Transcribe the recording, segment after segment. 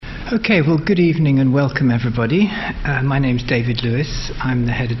Okay, well, good evening and welcome everybody. My name's David Lewis. I'm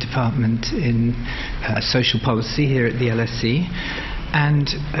the head of department in social policy here at the LSE. And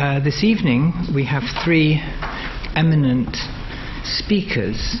this evening we have three eminent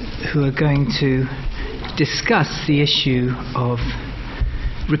speakers who are going to discuss the issue of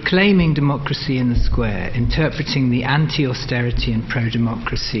reclaiming democracy in the square, interpreting the anti-austerity and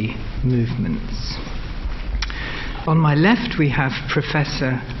pro-democracy movements. On my left we have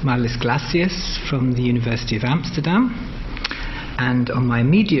Professor Marlis Glassius from the University of Amsterdam, and on my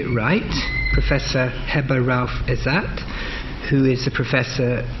immediate right Professor Heba Rauf Ezzat, who is a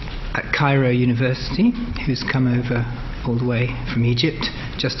professor at Cairo University, who's come over all the way from Egypt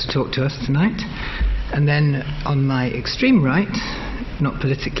just to talk to us tonight. And then on my extreme right, not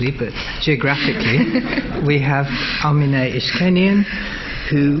politically but geographically, we have Almine Ishkenian,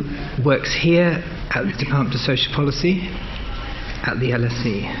 who works here at the Department of Social Policy at the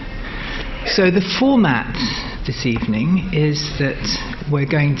LSE. So the format this evening is that we're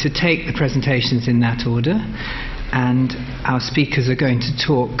going to take the presentations in that order, and our speakers are going to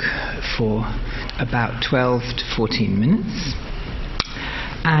talk for about 12 to 14 minutes.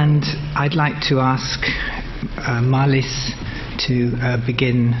 And I'd like to ask Marlis to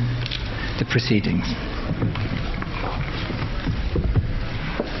begin the proceedings.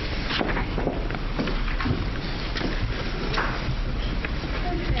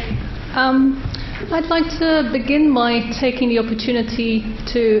 I'd like to begin by taking the opportunity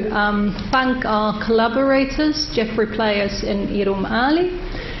to thank our collaborators, Jeffrey Players and Irum Ali,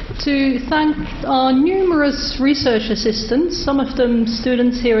 to thank our numerous research assistants, some of them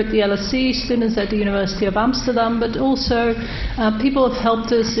students here at the LSE, students at the University of Amsterdam, but also people have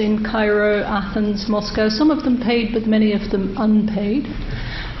helped us in Cairo, Athens, Moscow, some of them paid but many of them unpaid.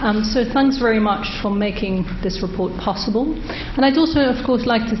 So thanks very much for making this report possible. And I'd also, of course,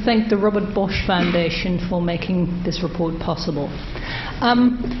 like to thank the Robert Bosch Foundation for making this report possible.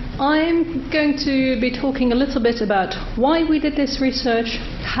 I'm going to be talking a little bit about why we did this research,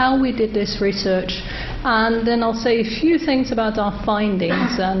 how we did this research, and then I'll say a few things about our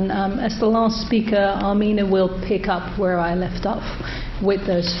findings. And as the last speaker, Almine will pick up where I left off with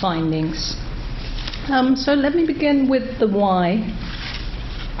those findings. So let me begin with the why.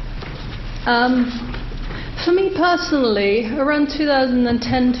 For me personally, around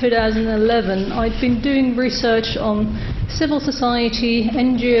 2010-2011, I'd been doing research on civil society,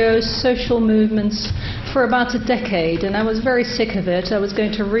 NGOs, social movements for about a decade, and I was very sick of it. I was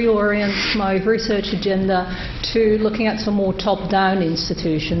going to reorient my research agenda to looking at some more top-down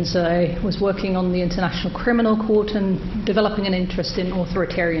institutions. I was working on the International Criminal Court and developing an interest in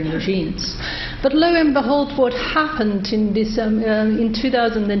authoritarian regimes. But lo and behold, what happened in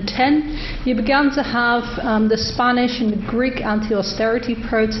 2010, you began to have the Spanish and the Greek anti-austerity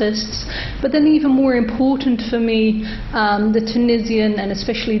protests, but then even more important for me, the Tunisian and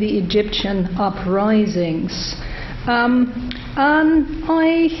especially the Egyptian uprisings. And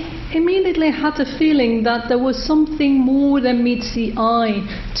I immediately had a feeling that there was something more than meets the eye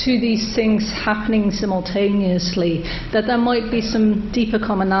to these things happening simultaneously, that there might be some deeper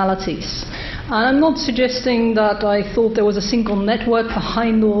commonalities. And I'm not suggesting that I thought there was a single network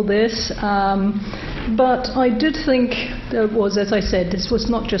behind all this, but I did think there was, as I said, this was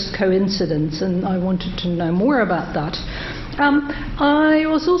not just coincidence, and I wanted to know more about that. I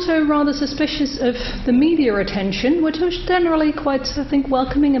was also rather suspicious of the media attention, which was generally quite, I think,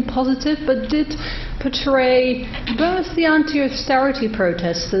 welcoming and positive, but did portray both the anti-austerity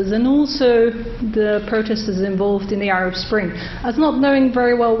protesters and also the protesters involved in the Arab Spring as not knowing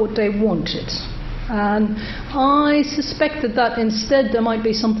very well what they wanted. And I suspected that instead there might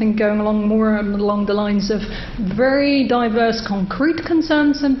be something going along more along the lines of very diverse concrete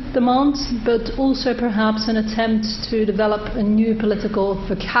concerns and demands, but also perhaps an attempt to develop a new political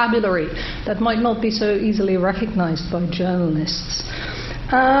vocabulary that might not be so easily recognized by journalists.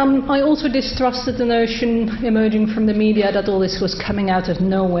 I also distrusted the notion emerging from the media that all this was coming out of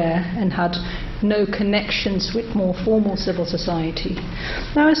nowhere and had no connections with more formal civil society.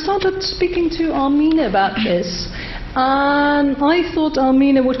 Now I started speaking to Almine about this, and I thought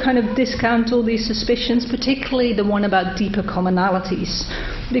Almine would kind of discount all these suspicions, particularly the one about deeper commonalities,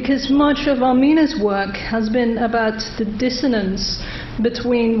 because much of Almine's work has been about the dissonance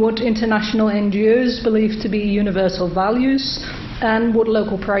between what international NGOs believe to be universal values and what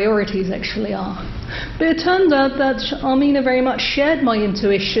local priorities actually are. But it turned out that Almine very much shared my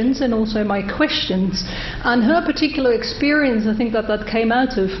intuitions and also my questions, and her particular experience, I think that came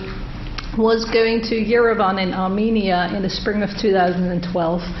out of, was going to Yerevan in Armenia in the spring of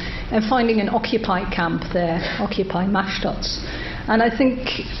 2012 and finding an Occupy camp there, Occupy Mashtots. And I think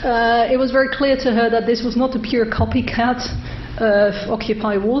it was very clear to her that this was not a pure copycat of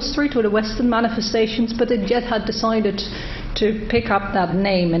Occupy Wall Street or the Western manifestations, but it yet had decided to pick up that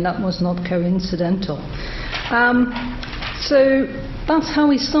name, and that was not coincidental. So that's how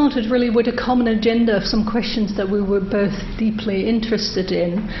we started, really, with a common agenda of some questions that we were both deeply interested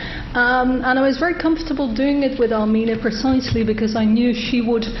in. And I was very comfortable doing it with Armina precisely because I knew she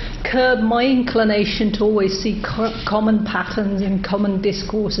would curb my inclination to always see common patterns and common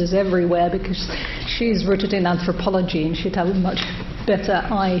discourses everywhere, because she's rooted in anthropology and she'd have a much better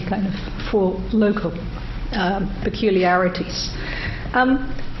eye kind of for local peculiarities.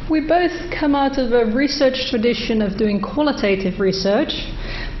 We both come out of a research tradition of doing qualitative research,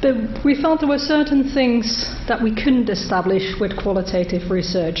 but we felt there were certain things that we couldn't establish with qualitative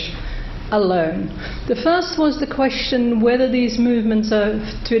research alone. The first was the question whether these movements of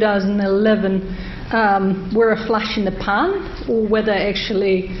 2011 were a flash in the pan, or whether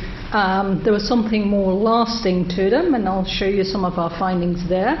actually there was something more lasting to them, and I'll show you some of our findings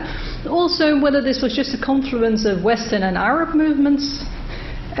there. Also, whether this was just a confluence of Western and Arab movements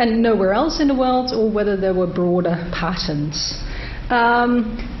and nowhere else in the world, or whether there were broader patterns.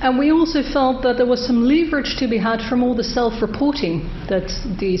 And we also felt that there was some leverage to be had from all the self-reporting that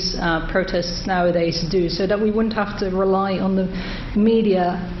these protests nowadays do, so that we wouldn't have to rely on the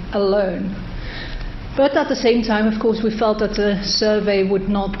media alone. But at the same time, of course, we felt that the survey would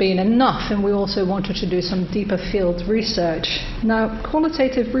not be enough, and we also wanted to do some deeper field research. Now,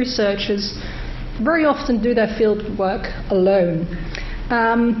 qualitative researchers very often do their field work alone.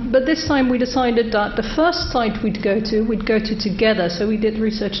 But this time we decided that the first site we'd go to together. So we did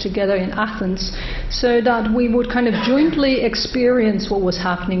research together in Athens, so that we would kind of jointly experience what was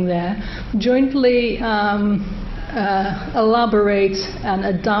happening there, jointly elaborate and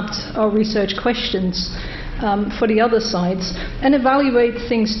adapt our research questions for the other sites, and evaluate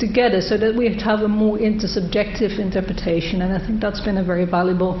things together so that we have a more intersubjective interpretation. And I think that's been a very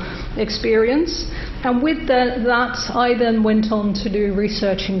valuable experience. And with that, I then went on to do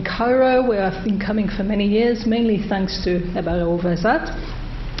research in Cairo, where I've been coming for many years, mainly thanks to Ebal Olvezat.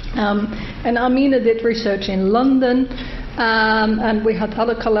 And Armina did research in London, and we had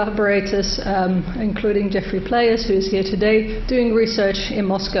other collaborators, including Jeffrey Players, who is here today, doing research in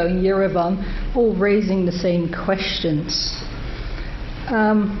Moscow and Yerevan, all raising the same questions.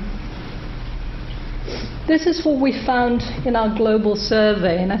 This is what we found in our global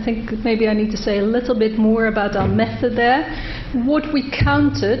survey, and I think maybe I need to say a little bit more about our method there. What we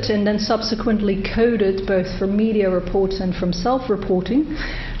counted and then subsequently coded, both from media reports and from self-reporting,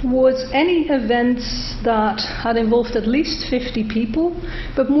 was any events that had involved at least 50 people,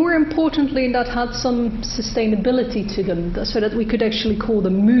 but more importantly that had some sustainability to them, so that we could actually call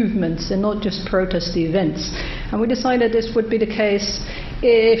them movements and not just protest events. And we decided this would be the case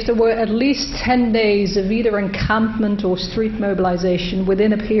if there were at least 10 days of either encampment or street mobilization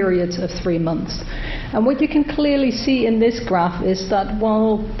within a period of 3 months. And what you can clearly see in this graph is that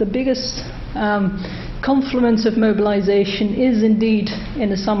while the biggest confluence of mobilization is indeed in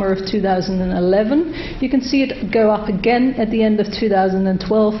the summer of 2011, you can see it go up again at the end of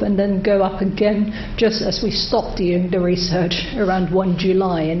 2012 and then go up again just as we stopped doing the research around 1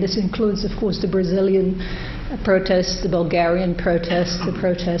 July. And this includes, of course, the Brazilian protests, the Bulgarian protests, the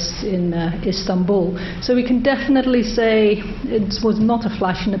protests in Istanbul. So we can definitely say it was not a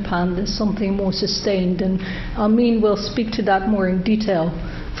flash in the pan, there's something more sustained, and Armin will speak to that more in detail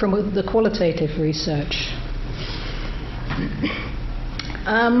from the qualitative research.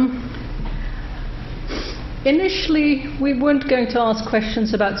 Initially, we weren't going to ask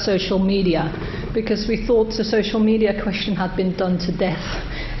questions about social media, because we thought the social media question had been done to death,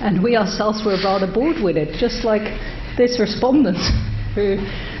 and we ourselves were rather bored with it, just like this respondent who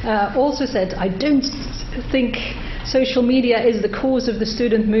also said, I don't think social media is the cause of the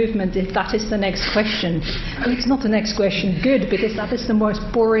student movement, if that is the next question. Well, it's not the next question, good, because that is the most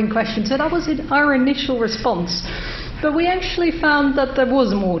boring question. So that was our initial response. But we actually found that there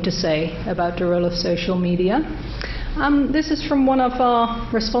was more to say about the role of social media. This is from one of our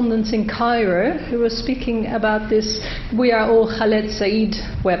respondents in Cairo, who was speaking about this We Are All Khaled Said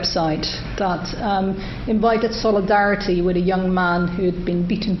website that invited solidarity with a young man who had been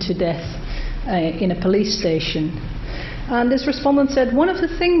beaten to death in a police station. And this respondent said, one of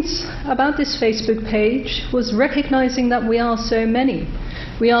the things about this Facebook page was recognizing that we are so many.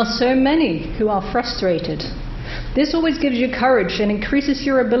 We are so many who are frustrated. This always gives you courage and increases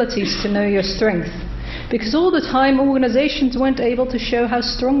your abilities to know your strength. Because all the time organizations weren't able to show how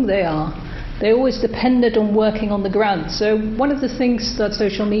strong they are. They always depended on working on the ground. So one of the things that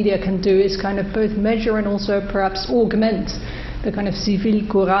social media can do is kind of both measure and also perhaps augment the kind of civil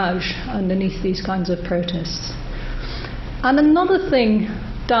courage underneath these kinds of protests. And another thing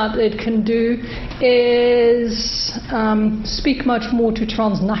that it can do is speak much more to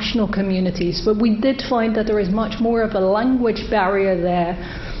transnational communities. But we did find that there is much more of a language barrier there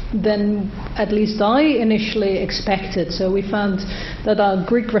than at least I initially expected. So we found that our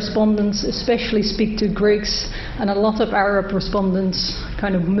Greek respondents especially speak to Greeks, and a lot of Arab respondents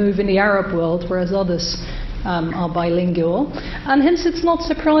kind of move in the Arab world, whereas others are bilingual. And hence it's not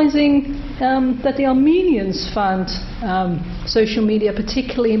surprising that the Armenians found social media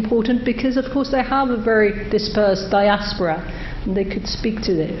particularly important, because of course they have a very dispersed diaspora and they could speak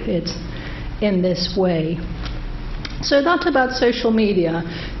to it in this way. So that about social media.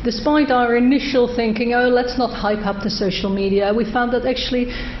 Despite our initial thinking, let's not hype up the social media, we found that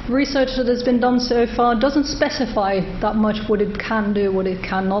actually research that has been done so far doesn't specify that much what it can do, what it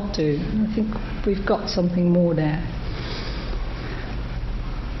cannot do. I think we've got something more there.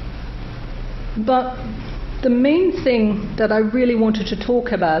 But the main thing that I really wanted to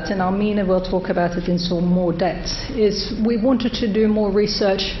talk about, and Armina will talk about it in some more depth, is we wanted to do more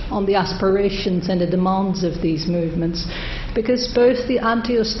research on the aspirations and the demands of these movements, because both the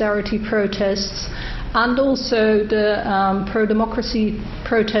anti-austerity protests and also the pro-democracy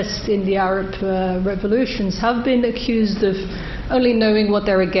protests in the Arab revolutions have been accused of only knowing what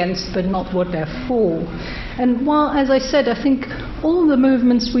they're against but not what they're for. And while, as I said, I think all the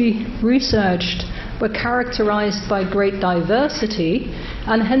movements we researched were characterized by great diversity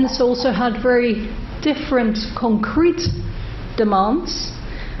and hence also had very different concrete demands,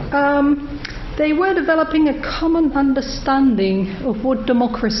 they were developing a common understanding of what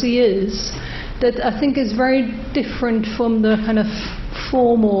democracy is that I think is very different from the kind of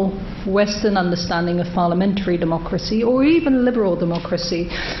formal Western understanding of parliamentary democracy or even liberal democracy.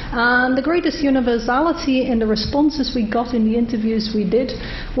 And the greatest universality in the responses we got in the interviews we did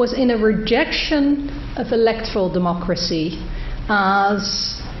was in a rejection of electoral democracy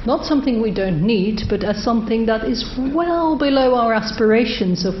as not something we don't need, but as something that is well below our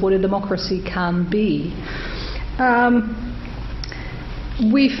aspirations of what a democracy can be.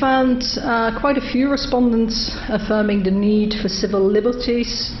 We found quite a few respondents affirming the need for civil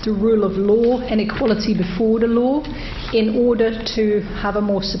liberties, the rule of law and equality before the law in order to have a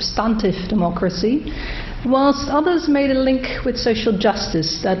more substantive democracy, whilst others made a link with social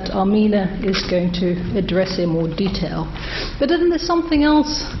justice that Armina is going to address in more detail. But then there's something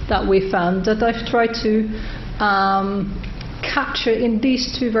else that we found that I've tried to capture in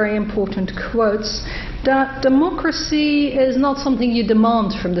these two very important quotes, that democracy is not something you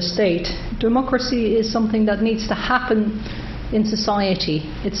demand from the state. Democracy is something that needs to happen in society.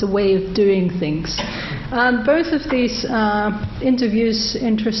 It's a way of doing things. And both of these interviews,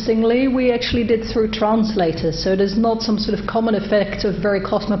 interestingly, we actually did through translators, so there's not some sort of common effect of very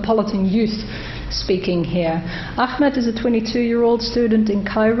cosmopolitan youth speaking here. Ahmed is a 22-year-old student in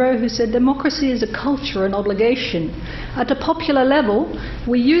Cairo who said democracy is a culture, an obligation. At a popular level,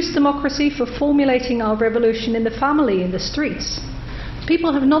 we use democracy for formulating our revolution in the family, in the streets.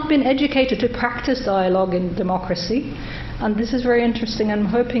 People have not been educated to practice dialogue in democracy, and this is very interesting. I'm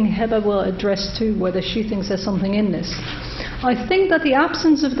hoping Heba will address too whether she thinks there's something in this. I think that the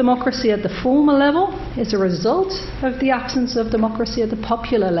absence of democracy at the formal level is a result of the absence of democracy at the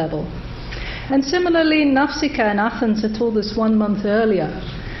popular level. And similarly, Nafsika in Athens had told us 1 month earlier,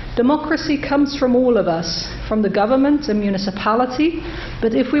 democracy comes from all of us, from the government and municipality,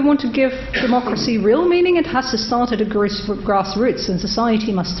 but if we want to give democracy real meaning, it has to start at a grassroots, and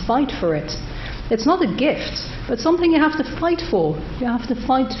society must fight for it. It's not a gift, but something you have to fight for. You have to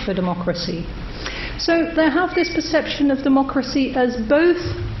fight for democracy. So they have this perception of democracy as both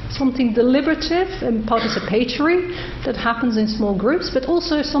something deliberative and participatory that happens in small groups, but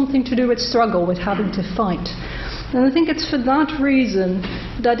also something to do with struggle, with having to fight. And I think it's for that reason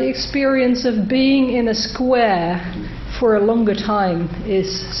that the experience of being in a square for a longer time is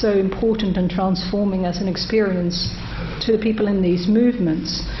so important and transforming as an experience to the people in these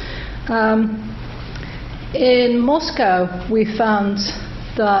movements. In Moscow, we found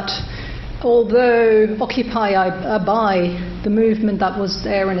that although Occupy Abai, the movement that was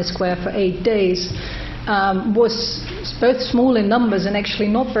there in a square for 8 days, was both small in numbers and actually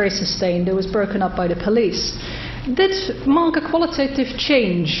not very sustained, it was broken up by the police, did mark a qualitative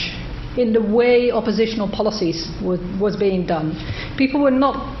change in the way oppositional policies was being done. People were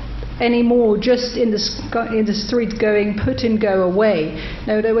not anymore just in the street going Putin go away.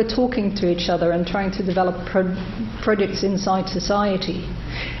 No, they were talking to each other and trying to develop projects inside society.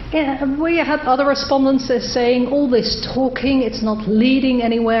 Yeah, we had other respondents saying all this talking, it's not leading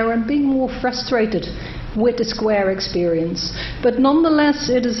anywhere, and being more frustrated with the square experience. But nonetheless,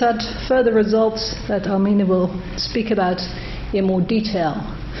 it has had further results that Armine will speak about in more detail.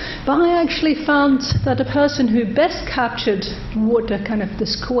 But I actually found that the person who best captured what the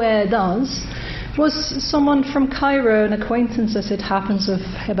square does was someone from Cairo, an acquaintance, as it happens, of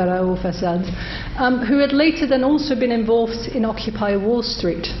Heber Raouf Assad, who had later then also been involved in Occupy Wall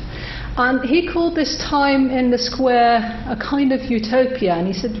Street. And he called this time in the square a kind of utopia, and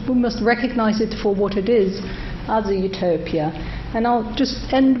he said we must recognize it for what it is, as a utopia. And I'll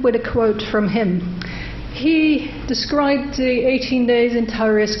just end with a quote from him. He described the 18 days in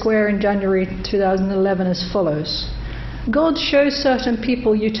Tahrir Square in January 2011 as follows: God shows certain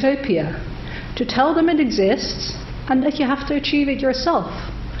people utopia, to tell them it exists and that you have to achieve it yourself,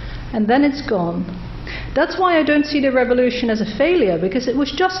 and then it's gone. That's why I don't see the revolution as a failure, because it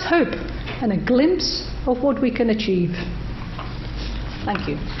was just hope and a glimpse of what we can achieve. Thank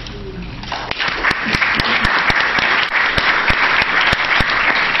you.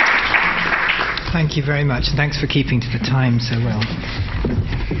 Thank you very much, and thanks for keeping to the time so well.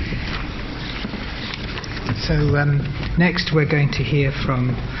 So next we're going to hear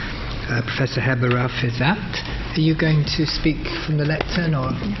from Professor Heber Raouf Assad. Are you going to speak from the lectern,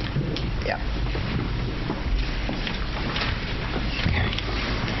 or? Yeah.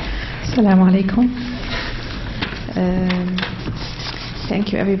 Assalamu alaikum.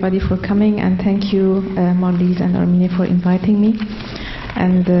 Thank you everybody for coming, and thank you Marlies and Armine for inviting me.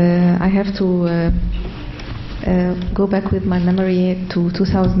 And I have to go back with my memory to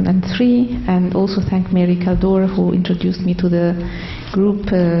 2003, and also thank Mary Kaldor, who introduced me to the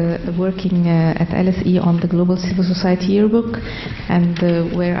group working at LSE on the Global Civil Society Yearbook, and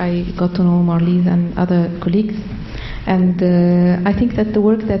where I got to know Marlies and other colleagues. And I think that the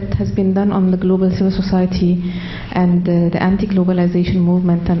work that has been done on the global civil society and the anti-globalization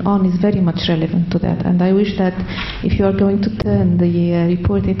movement and on is very much relevant to that. And I wish that if you are going to turn the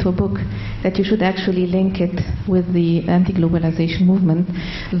report into a book, that you should actually link it with the anti-globalization movement,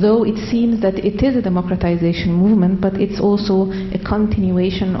 though it seems that it is a democratization movement, but it's also a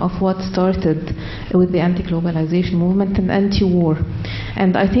continuation of what started with the anti-globalization movement and anti-war.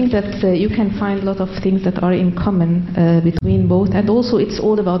 And I think that you can find a lot of things that are in common between both, and also it's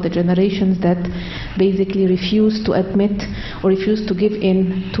all about the generations that basically refuse to admit or refuse to give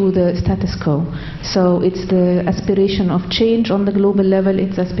in to the status quo. So it's the aspiration of change on the global level,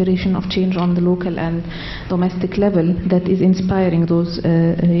 it's aspiration of change on the local and domestic level that is inspiring those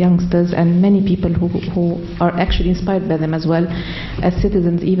youngsters, and many people who are actually inspired by them as well as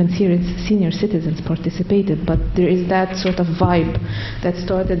citizens. Even senior citizens participated, but there is that sort of vibe that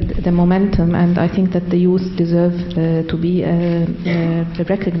started the momentum, and I think that the youth deserve to be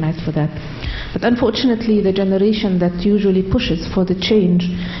recognized for that. But unfortunately, the generation that usually pushes for the change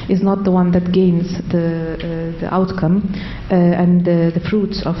is not the one that gains the outcome and the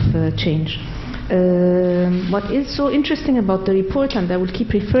fruits of change. What is so interesting about the report, and I will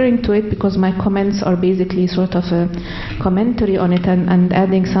keep referring to it because my comments are basically sort of a commentary on it and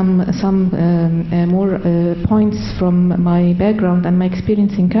adding some more points from my background and my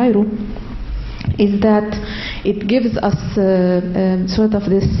experience in Cairo, is that it gives us sort of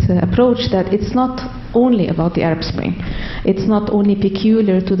this approach that it's not only about the Arab Spring. It's not only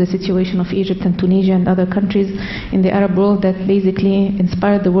peculiar to the situation of Egypt and Tunisia and other countries in the Arab world that basically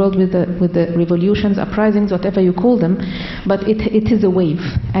inspired the world with the revolutions, uprisings, whatever you call them, but it is a wave.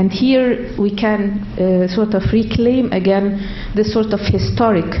 And here we can sort of reclaim again this sort of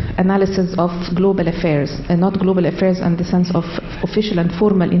historic analysis of global affairs, and not global affairs in the sense of official and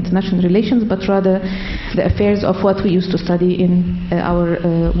formal international relations, but rather the affairs of what we used to study in our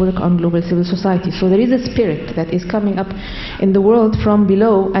work on global civil society. So there is a spirit that is coming up in the world from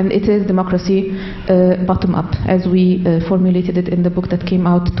below, and it is democracy bottom up, as we formulated it in the book that came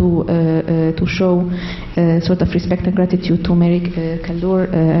out to show sort of respect and gratitude to Mary Kaldor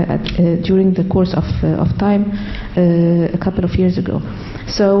during the course of time a couple of years ago.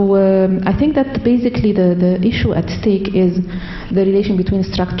 So I think that basically the issue at stake is the relation between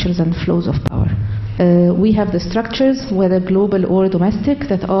structures and flows of power. We have the structures, whether global or domestic,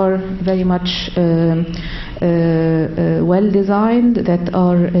 that are very much well designed, that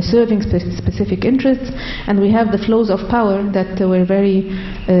are serving specific interests, and we have the flows of power that were very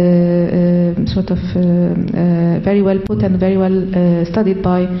very well put and very well studied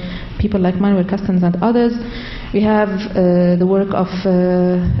by people like Manuel Castells and others. We have the work of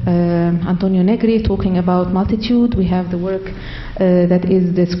Antonio Negri talking about multitude. We have the work that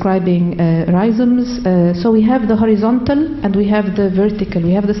is describing rhizomes. So we have the horizontal and we have the vertical.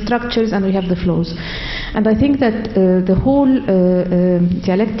 We have the structures and we have the flows. And I think that the whole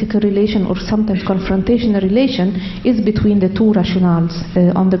dialectical relation, or sometimes confrontational relation, is between the two rationales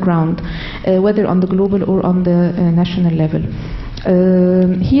on the ground, whether on the global or on the national level.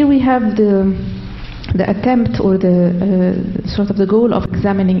 Here we have the attempt, or the sort of the goal of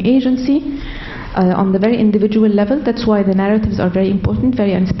examining agency on the very individual level. That's why the narratives are very important,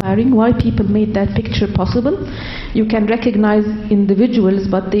 very inspiring, why people made that picture possible. You can recognize individuals,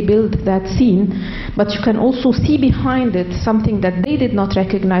 but they build that scene. But you can also see behind it something that they did not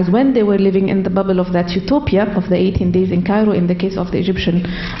recognize when they were living in the bubble of that utopia of the 18 days in Cairo. In the case of the Egyptian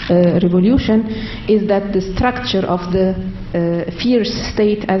revolution, is that the structure of the fierce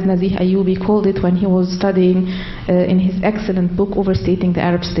state, as Nazih Ayubi called it when he was studying in his excellent book Overstating the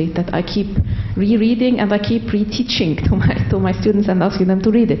Arab State, that I keep rereading and I keep reteaching to my students and asking them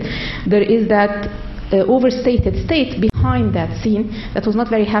to read it. There is that overstated state behind that scene that was not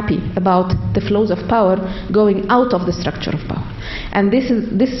very happy about the flows of power going out of the structure of power. And this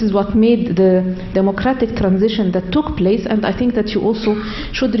is what made the democratic transition that took place. And I think that you also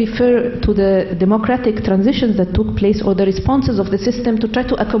should refer to the democratic transitions that took place, or the responses of the system to try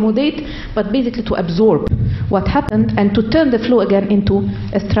to accommodate, but basically to absorb what happened and to turn the flow again into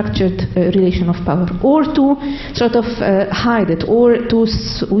a structured relation of power, or to sort of hide it, or to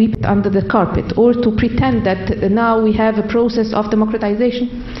sweep it under the carpet, or to pretend that now we have a process of democratization,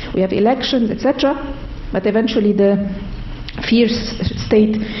 we have elections, etc. But eventually the fierce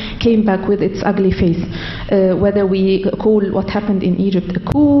state came back with its ugly face. Whether we call what happened in Egypt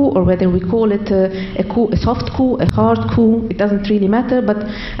a coup, or whether we call it a coup, a soft coup, a hard coup, it doesn't really matter. But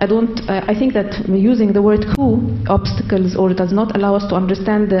I think that using the word coup obstacles, or does not allow us to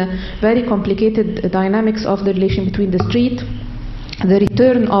understand the very complicated dynamics of the relation between the street, the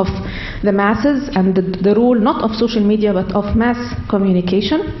return of the masses, and the role not of social media but of mass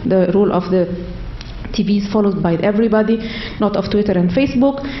communication, the role of the TVs followed by everybody, not of Twitter and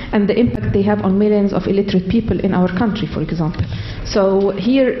Facebook, and the impact they have on millions of illiterate people in our country, for example. So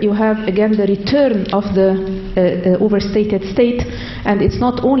here you have again the return of the overstated state, and it's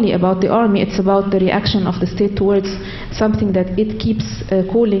not only about the army, it's about the reaction of the state towards something that it keeps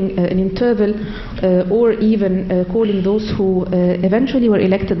calling an interval, or even calling those who eventually were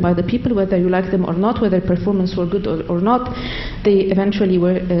elected by the people, whether you like them or not, whether performance were good or not, they eventually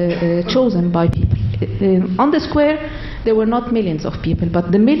were chosen by people. On the square, there were not millions of people,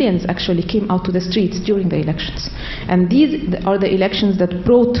 but the millions actually came out to the streets during the elections. And these are the elections that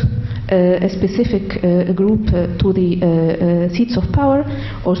brought a specific group to the seats of power,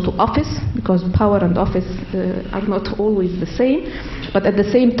 or to office, because power and office are not always the same. But at the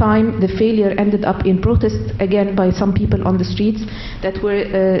same time, the failure ended up in protests again by some people on the streets that were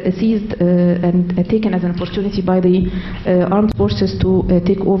seized and taken as an opportunity by the armed forces to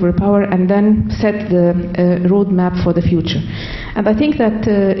take over power and then set the roadmap for the future. And I think that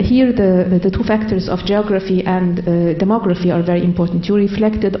here the two factors of geography and demography are very important. You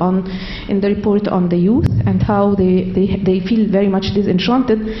reflected on in the report on the youth and how they feel very much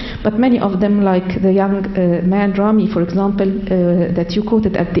disenchanted, but many of them, like the young man Rami, for example, that you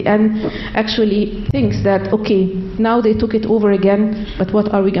quoted at the end, actually thinks that, okay, now they took it over again, but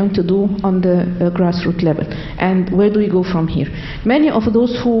what are we going to do on the grassroots level? And where do we go from here? Many of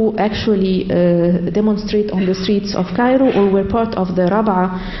those who actually demonstrate on the streets of Cairo, or were part of the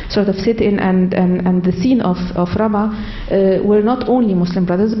Rabaa sort of sit-in and the scene of Rabaa, were not only Muslim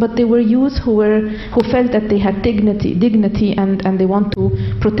brothers, but they were youth who felt that they had dignity and they want to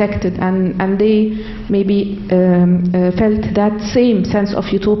protect it, and they maybe felt that same sense of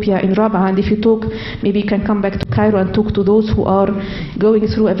utopia in Rabaa. And if you talk, maybe you can come back to Cairo and talk to those who are going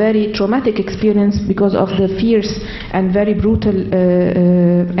through a very traumatic experience because of the fierce and very brutal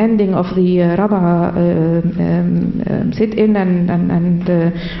ending of the Rabaa sit-in and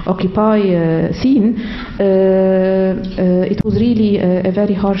Occupy scene. It was really a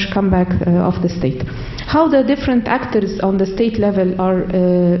very harsh comeback of the state. How the different actors on the state level are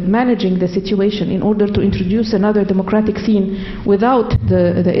managing the situation in order to introduce another democratic scene without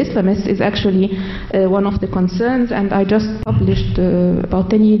the Islamists is actually one of the concerns. And I just published about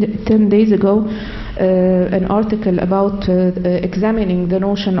 10 days ago an article about examining the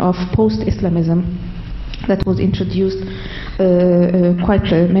notion of post-Islamism that was introduced quite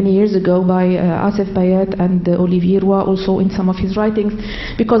many years ago by Asef Bayat and Olivier Roy, also in some of his writings,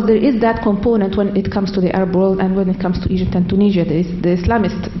 because there is that component when it comes to the Arab world and when it comes to Egypt and Tunisia. There is the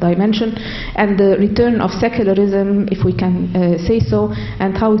Islamist dimension and the return of secularism, if we can say so,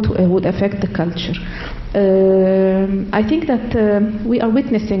 and how it would affect the culture. I think that we are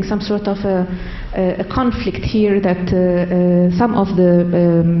witnessing some sort of a conflict here, that some of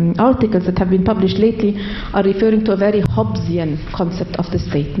the articles that have been published lately are referring to a very Hobbesian concept of the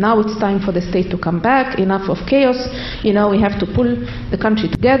state. Now it's time for the state to come back, enough of chaos, we have to pull the country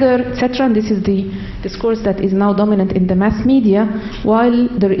together, etc. And this is the discourse that is now dominant in the mass media, while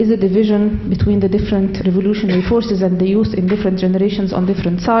there is a division between the different revolutionary forces and the youth in different generations on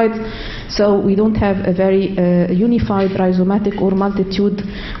different sides. So we don't have a very unified, rhizomatic or multitude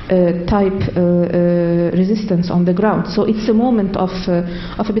type resistance on the ground. So it's a moment of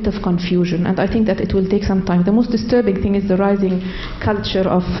a bit of confusion, and I think that it will take some time. The most disturbing thing is the rising culture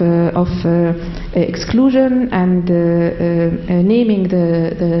of exclusion and naming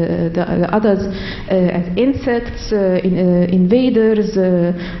the others as insects, invaders,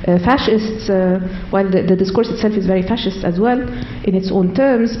 fascists, while the discourse itself is very fascist as well in its own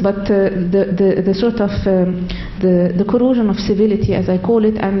terms, but the sort of the corrosion of civility, as I call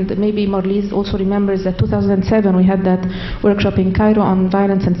it. And maybe Marlies also remembers that 2007 we had that workshop in Cairo on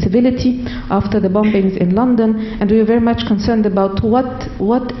violence and civility after the bombings in London, and we were very much concerned about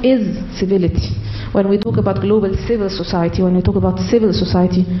what is civility. When we talk about global civil society, when we talk about civil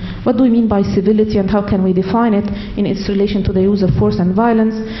society, what do we mean by civility, and how can we define it in its relation to the use of force and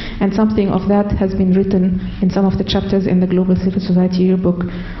violence? And something of that has been written in some of the chapters in the Global Civil Society Yearbook,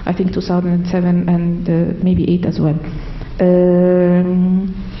 I think 2007 and maybe 8 as well.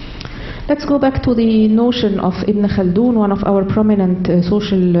 Let's go back to the notion of Ibn Khaldun, one of our prominent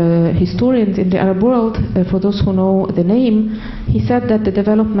social historians in the Arab world. For those who know the name, he said that the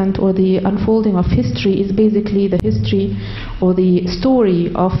development or the unfolding of history is basically the history or the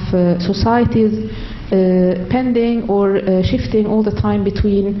story of societies pending or shifting all the time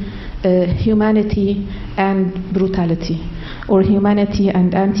between humanity and brutality, or humanity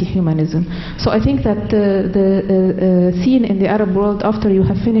and anti-humanism. So I think that the scene in the Arab world after you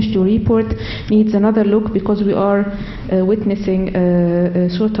have finished your report needs another look, because we are witnessing a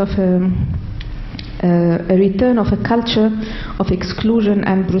sort of a return of a culture of exclusion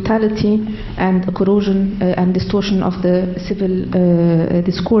and brutality and a corrosion and distortion of the civil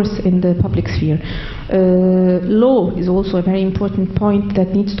discourse in the public sphere. Law is also a very important point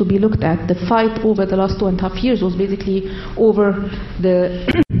that needs to be looked at. The fight over the last 2.5 years was basically over the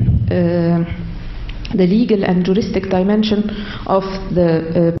legal and juristic dimension of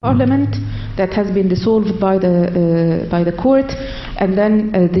the parliament that has been dissolved by the court, and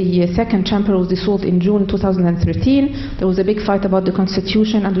then the second chamber was dissolved in June 2013. There was a big fight about the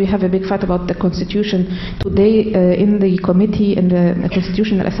constitution, and we have a big fight about the constitution today in the committee, in the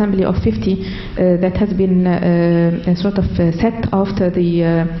Constitutional Assembly of 50 that has been sort of set after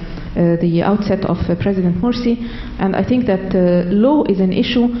the outset of President Morsi. And I think that law is an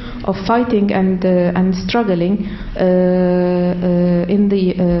issue of fighting and struggling in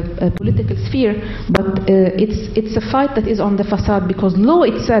the political sphere, but it's a fight that is on the facade, because law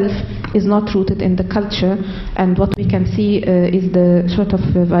itself is not rooted in the culture, and what we can see is the sort of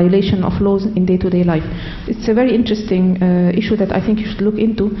violation of laws in day-to-day life. It's a very interesting issue that I think you should look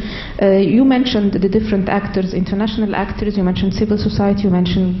into. You mentioned the different actors, international actors, you mentioned civil society, you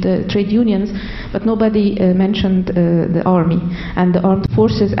mentioned trade unions, but nobody mentioned the army and the armed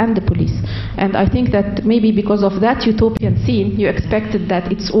forces and the police. And I think that maybe because of that utopian scene, you expected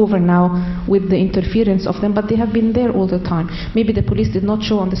that it's over now with the interference of them, but they have been there all the time. Maybe the police did not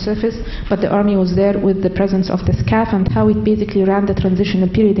show on the surface, but the army was there with the presence of the SCAF and how it basically ran the transitional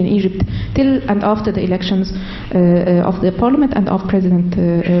period in Egypt till and after the elections of the parliament and of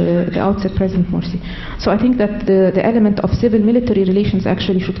the outset President Morsi. So I think that the element of civil-military relations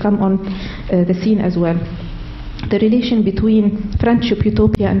actually should come on the scene as well. The relation between friendship,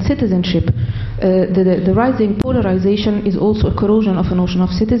 utopia and citizenship, the rising polarization is also a corrosion of a notion of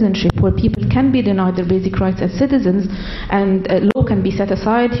citizenship, where people can be denied their basic rights as citizens, and law can be set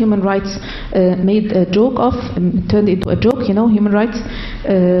aside, human rights made a joke of, turned into a joke, human rights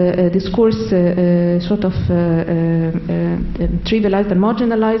discourse sort of trivialized and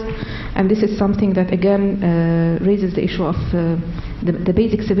marginalized. And this is something that again raises the issue of the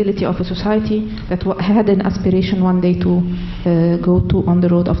basic civility of a society that had an aspiration one day to go to on the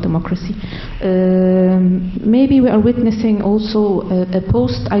road of democracy. Maybe we are witnessing also a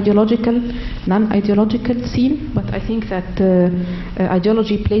post-ideological, non-ideological scene, but I think that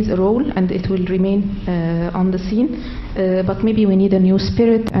ideology plays a role and it will remain on the scene. But maybe we need a new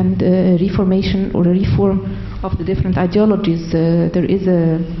spirit and reformation or a reform of the different ideologies. There is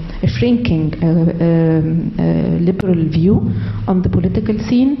a shrinking liberal view on the political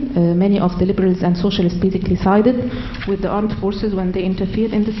scene. Many of the liberals and socialists basically sided with the armed forces when they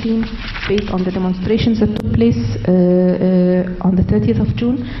interfered in the scene based on the demonstrations that took place on the 30th of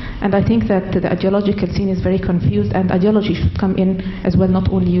June. And I think that the ideological scene is very confused, and ideology should come in as well, not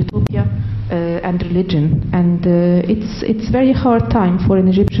only utopia and religion. And it's very hard time for an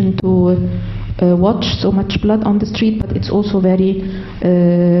Egyptian to watch so much blood on the street, but it's also very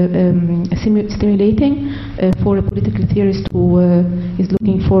stimulating for a political theorist who is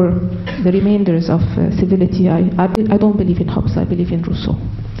looking for the remainders of civility. I don't believe in Hobbes, I believe in Rousseau.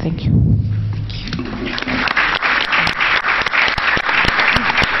 Thank you.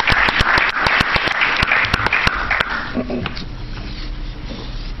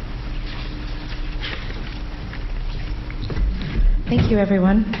 Thank you,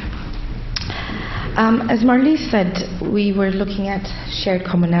 everyone. As Marlies said, we were looking at shared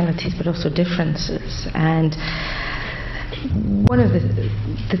commonalities but also differences, and one of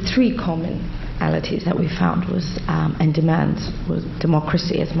the three commonalities that we found was and demands was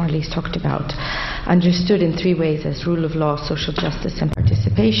democracy, as Marlies talked about, understood in three ways: as rule of law, social justice, and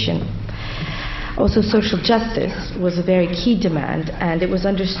participation. Also, social justice was a very key demand, and it was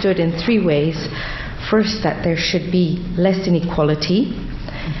understood in three ways. First, that there should be less inequality.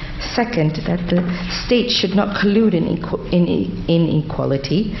 Second, that the state should not collude in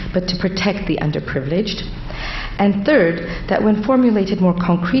inequality, but to protect the underprivileged. And third, that when formulated more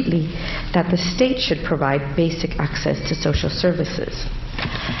concretely, that the state should provide basic access to social services.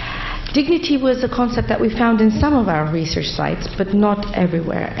 Dignity was a concept that we found in some of our research sites, but not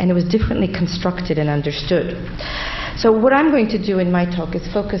everywhere, and it was differently constructed and understood. So what I'm going to do in my talk is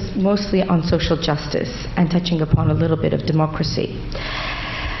focus mostly on social justice and touching upon a little bit of democracy.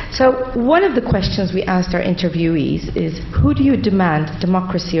 So one of the questions we asked our interviewees is, who do you demand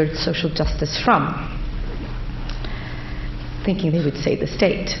democracy or social justice from? Thinking they would say the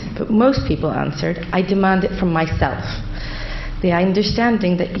state. But most people answered, I demand it from myself. The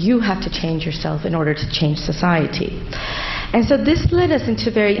understanding that you have to change yourself in order to change society. And so this led us into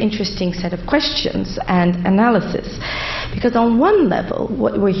a very interesting set of questions and analysis. Because on one level,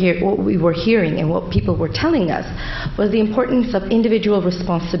 what we were hearing and what people were telling us was the importance of individual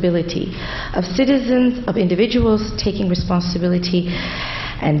responsibility, of citizens, of individuals taking responsibility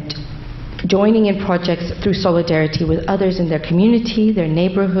and joining in projects through solidarity with others in their community, their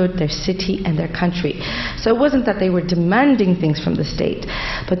neighborhood, their city, and their country. So it wasn't that they were demanding things from the state,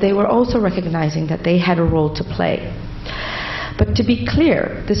 but they were also recognizing that they had a role to play. But to be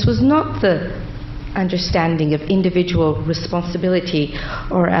clear, this was not the understanding of individual responsibility,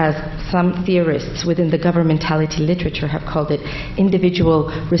 or as some theorists within the governmentality literature have called it, individual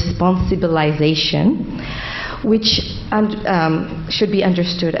responsibilization, which should be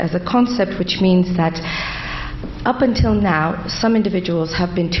understood as a concept which means that up until now, some individuals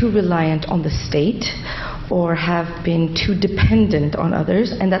have been too reliant on the state or have been too dependent on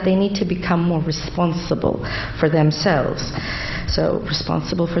others, and that they need to become more responsible for themselves. So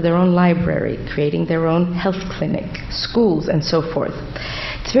responsible for their own library, creating their own health clinic, schools, and so forth.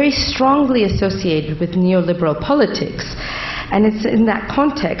 It's very strongly associated with neoliberal politics, and it's in that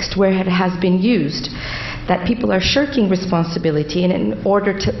context where it has been used, that people are shirking responsibility, and in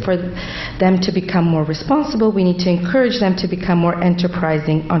order for them to become more responsible, we need to encourage them to become more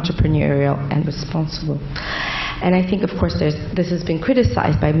enterprising, entrepreneurial, and responsible. And I think, of course, this has been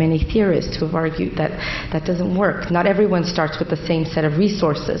criticized by many theorists who have argued that that doesn't work. Not everyone starts with the same set of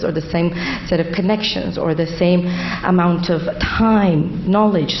resources or the same set of connections or the same amount of time,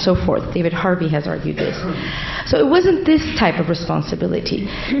 knowledge, so forth. David Harvey has argued this. So it wasn't this type of responsibility,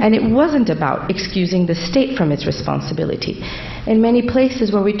 and it wasn't about excusing the state from its responsibility. In many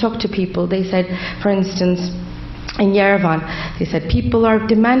places where we talk to people, they said, for instance, in Yerevan, they said people are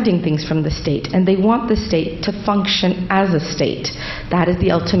demanding things from the state, and they want the state to function as a state. That is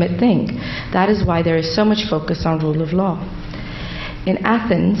the ultimate thing. That is why there is so much focus on rule of law. In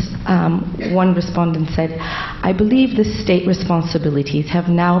Athens, one respondent said, I believe the state responsibilities have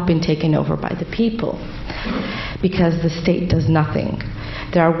now been taken over by the people because the state does nothing.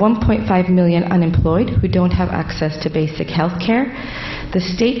 There are 1.5 million unemployed who don't have access to basic health care. The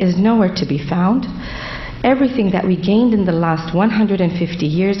state is nowhere to be found. everything that we gained in the last 150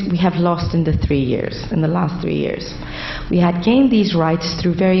 years, we have lost in the last 3 years. We had gained these rights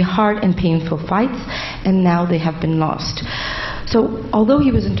through very hard and painful fights, and now they have been lost. So although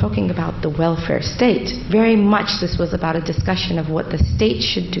he wasn't talking about the welfare state, very much this was about a discussion of what the state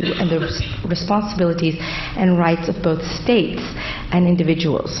should do and the responsibilities and rights of both states and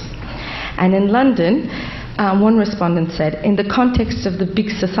individuals. And in London, one respondent said, in the context of the big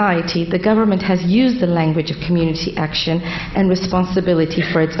society, the government has used the language of community action and responsibility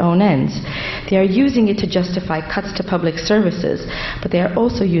for its own ends. They are using it to justify cuts to public services, but they are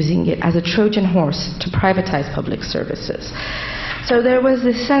also using it as a Trojan horse to privatize public services. So there was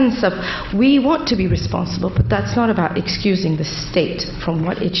this sense of, we want to be responsible, but that's not about excusing the state from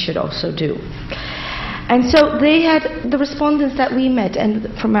what it should also do. And so they had, the respondents that we met,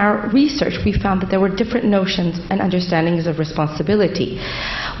 and from our research we found that there were different notions and understandings of responsibility,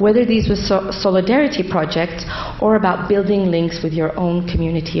 whether these were solidarity projects or about building links with your own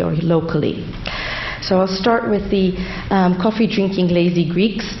community or locally. So I'll start with the coffee drinking lazy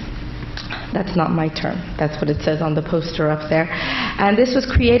Greeks. That's not my term. That's what it says on the poster up there. And this was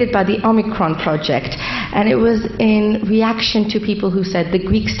created by the Omicron Project. And it was in reaction to people who said the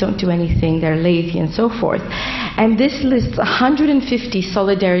Greeks don't do anything, they're lazy, and so forth. And this lists 150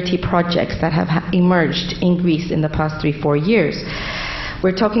 solidarity projects that have emerged in Greece in the past 3-4 years.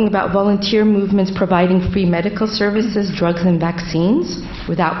 We're talking about volunteer movements providing free medical services, drugs, and vaccines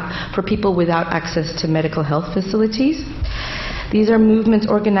for people without access to medical health facilities. These are movements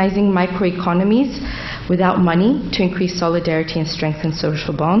organizing microeconomies without money to increase solidarity and strengthen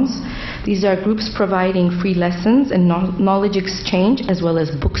social bonds. These are groups providing free lessons and knowledge exchange, as well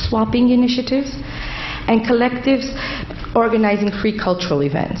as book swapping initiatives, and collectives organizing free cultural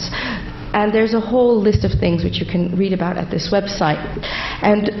events. And there's a whole list of things which you can read about at this website.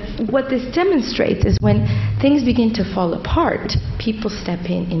 And what this demonstrates is when things begin to fall apart, people step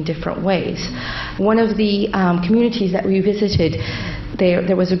in different ways. One of the communities that we visited,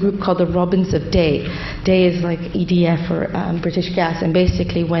 there was a group called the Robins of Day. Day is like EDF or British Gas, and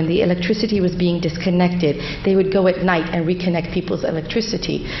basically when the electricity was being disconnected, they would go at night and reconnect people's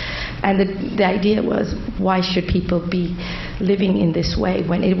electricity. And the idea was, why should people be living in this way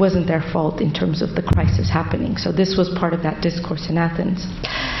when it wasn't their fault in terms of the crisis happening? So this was part of that discourse in Athens.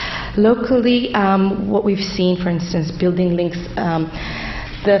 Locally, what we've seen, for instance, building links,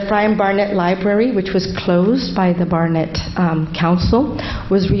 the Friar Barnett Library, which was closed by the Barnett Council,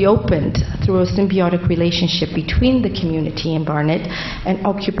 was reopened through a symbiotic relationship between the community in Barnet and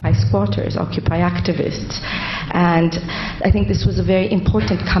Occupy squatters, Occupy activists. And I think this was a very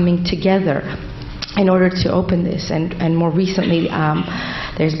important coming together in order to open this. And more recently,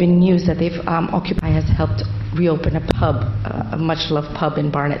 there's been news that Occupy has helped reopen a pub, a much-loved pub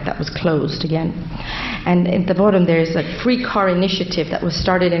in Barnet that was closed again. And at the bottom there's a free car initiative that was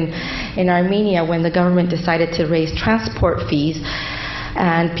started in Armenia when the government decided to raise transport fees,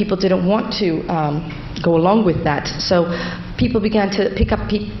 and people didn't want to go along with that. So people began to pick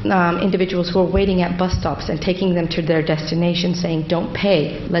up individuals who were waiting at bus stops and taking them to their destination, saying, don't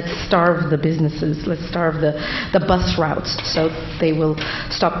pay, let's starve the businesses, let's starve the bus routes. So they will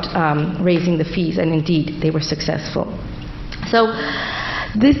stop raising the fees, and indeed they were successful. So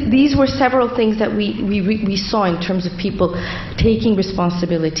these were several things that we saw in terms of people taking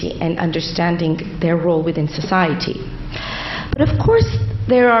responsibility and understanding their role within society. But of course,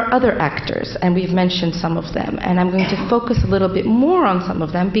 there are other actors, and we've mentioned some of them, and I'm going to focus a little bit more on some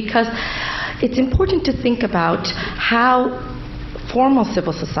of them because it's important to think about how formal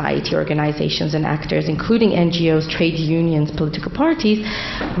civil society organizations and actors, including NGOs, trade unions, political parties,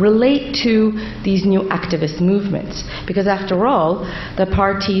 relate to these new activist movements. Because after all, the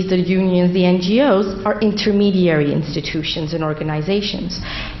parties, the unions, the NGOs are intermediary institutions and organizations.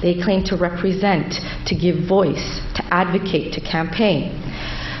 They claim to represent, to give voice, to advocate, to campaign.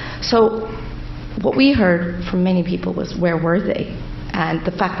 So what we heard from many people was, where were they? And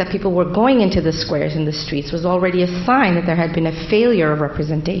the fact that people were going into the squares and the streets was already a sign that there had been a failure of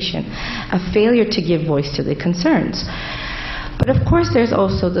representation, a failure to give voice to the concerns. But of course there's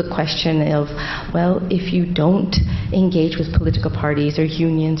also the question of, well, if you don't engage with political parties or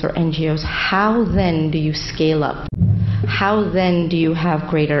unions or NGOs, how then do you scale up? How then do you have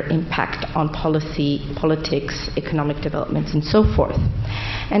greater impact on policy, politics, economic developments, and so forth?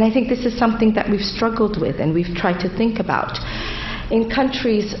 And I think this is something that we've struggled with and we've tried to think about. In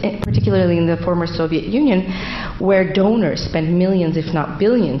countries, particularly in the former Soviet Union, where donors spend millions, if not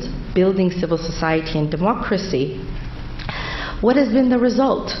billions, building civil society and democracy, what has been the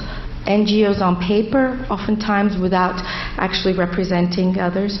result? NGOs on paper, oftentimes without actually representing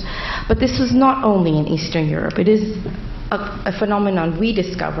others. But this was not only in Eastern Europe. It is a phenomenon we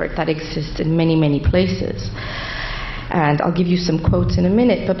discovered that exists in many, many places. And I'll give you some quotes in a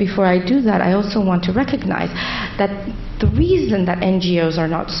minute, but before I do that, I also want to recognize that the reason that NGOs are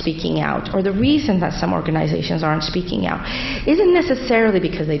not speaking out, or the reason that some organizations aren't speaking out, isn't necessarily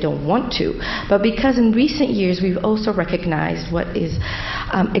because they don't want to, but because in recent years we've also recognized what is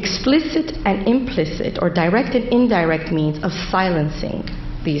explicit and implicit, or direct and indirect means of silencing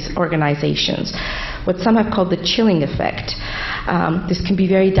these organizations, what some have called the chilling effect. This can be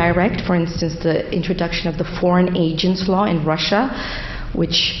very direct. For instance, the introduction of the Foreign Agents Law in Russia,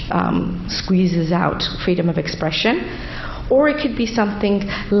 which squeezes out freedom of expression. Or it could be something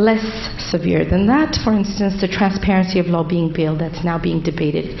less severe than that. For instance, the Transparency of Lobbying Bill that's now being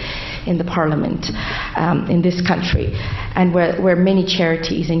debated in the parliament in this country, and where many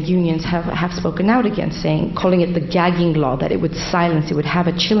charities and unions have spoken out against, calling it the gagging law, that it would silence, it would have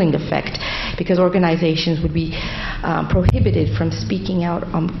a chilling effect, because organizations would be prohibited from speaking out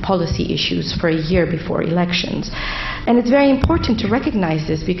on policy issues for a year before elections. And it's very important to recognize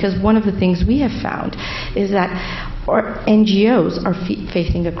this, because one of the things we have found is that NGOs are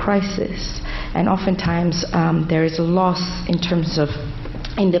facing a crisis, and oftentimes there is a loss in terms of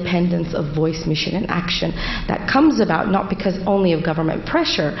independence of voice, mission, and action that comes about not because only of government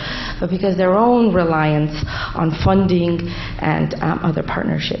pressure, but because their own reliance on funding and other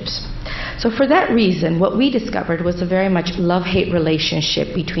partnerships. So for that reason, what we discovered was a very much love-hate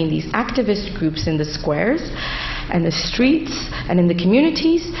relationship between these activist groups in the squares and the streets and in the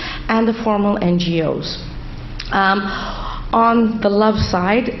communities and the formal NGOs. On the love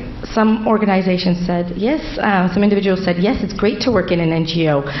side, some organizations said yes, some individuals said yes, it's great to work in an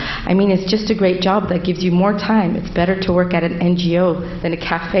NGO. I mean, it's just a great job that gives you more time. It's better to work at an NGO than a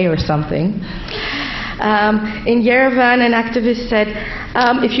cafe or something. In Yerevan, an activist said,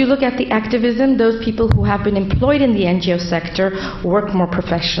 if you look at the activism, those people who have been employed in the NGO sector work more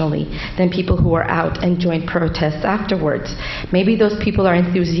professionally than people who are out and join protests afterwards. Maybe those people are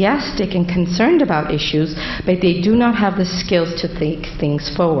enthusiastic and concerned about issues, but they do not have the skills to think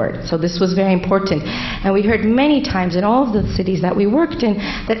things forward. So this was very important. And we heard many times in all of the cities that we worked in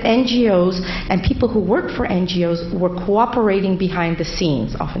that NGOs and people who work for NGOs were cooperating behind the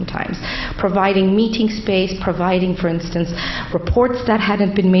scenes oftentimes, providing meeting space, providing, for instance, reports that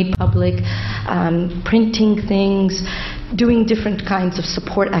hadn't been made public, printing things, doing different kinds of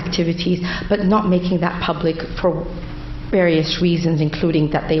support activities, but not making that public for various reasons, including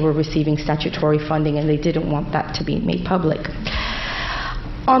that they were receiving statutory funding and they didn't want that to be made public.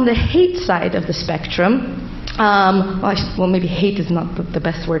 On the hate side of the spectrum, well, maybe hate is not the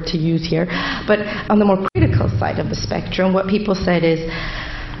best word to use here, but on the more critical side of the spectrum, what people said is,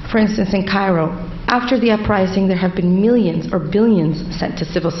 for instance, in Cairo, after the uprising, there have been millions or billions sent to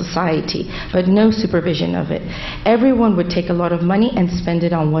civil society, but no supervision of it. Everyone would take a lot of money and spend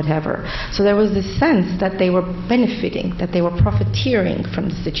it on whatever. So there was this sense that they were benefiting, that they were profiteering from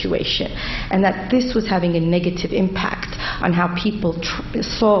the situation, and that this was having a negative impact on how people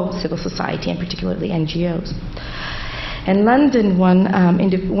saw civil society, and particularly NGOs. In London,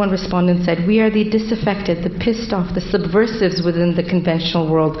 one respondent said, "We are the disaffected, the pissed off, the subversives within the conventional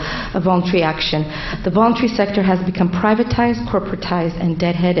world of voluntary action. The voluntary sector has become privatized, corporatized, and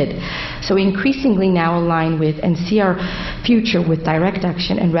dead-headed. So we increasingly now align with and see our future with direct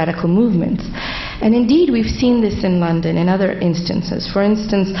action and radical movements." And indeed, we've seen this in London in other instances. For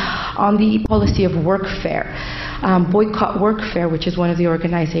instance, on the policy of workfare. Boycott Workfare, which is one of the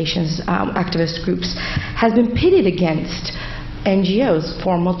organization's activist groups, has been pitted against NGOs,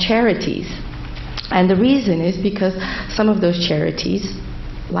 formal charities. And the reason is because some of those charities,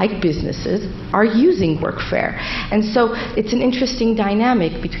 like businesses, are using workfare. And so it's an interesting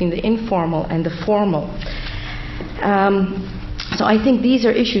dynamic between the informal and the formal. So I think these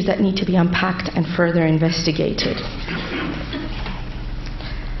are issues that need to be unpacked and further investigated.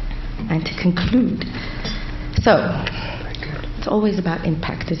 And to conclude, so it's always about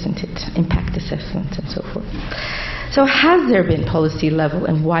impact, isn't it? Impact assessments and so forth. So has there been policy level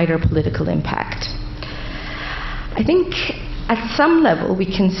and wider political impact? I think at some level we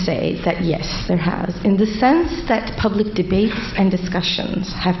can say that yes, there has, in the sense that public debates and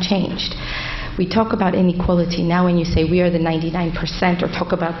discussions have changed. We talk about inequality. Now when you say we are the 99% or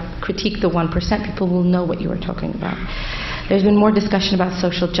talk about critique the 1%, people will know what you are talking about. There's been more discussion about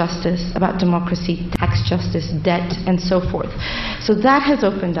social justice, about democracy, tax justice, debt, and so forth. So that has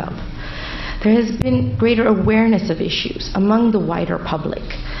opened up. There has been greater awareness of issues among the wider public.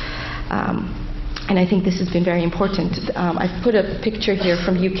 And I think this has been very important. I've put a picture here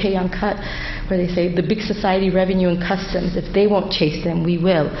from UK Uncut where they say the big society, revenue and customs, if they won't chase them, we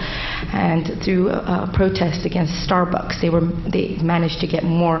will. And through a protest against Starbucks, they managed to get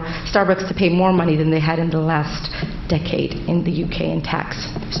Starbucks to pay more money than they had in the last decade in the UK in tax.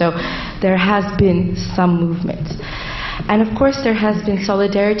 So there has been some movement. And of course, there has been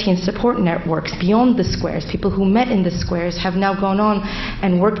solidarity and support networks beyond the squares. People who met in the squares have now gone on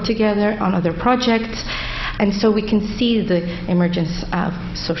and worked together on other projects. And so we can see the emergence of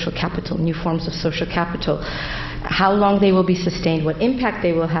social capital, new forms of social capital. How long they will be sustained, what impact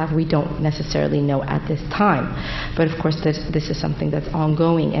they will have, we don't necessarily know at this time. But of course, this is something that's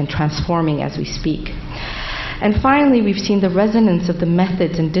ongoing and transforming as we speak. And finally, we've seen the resonance of the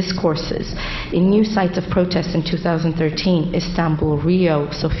methods and discourses in new sites of protest in 2013, Istanbul, Rio,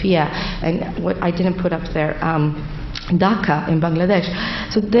 Sofia, and what I didn't put up there, Dhaka in Bangladesh.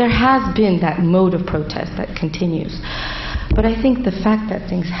 So there has been that mode of protest that continues. But I think the fact that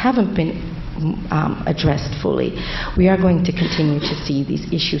things haven't been addressed fully, we are going to continue to see these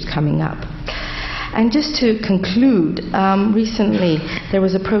issues coming up. And just to conclude, recently there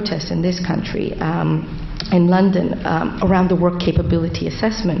was a protest in this country, in London, around the work capability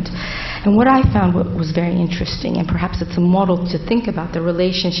assessment. And what I found was very interesting, and perhaps it's a model to think about the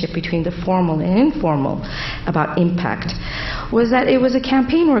relationship between the formal and informal about impact, was that it was a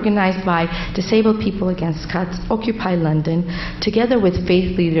campaign organized by Disabled People Against Cuts, Occupy London, together with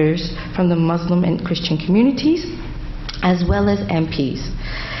faith leaders from the Muslim and Christian communities, as well as MPs.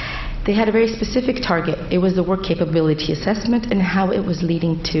 They had a very specific target. It was the work capability assessment and how it was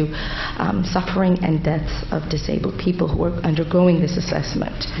leading to suffering and deaths of disabled people who were undergoing this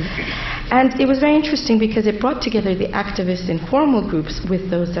assessment. And it was very interesting because it brought together the activist informal groups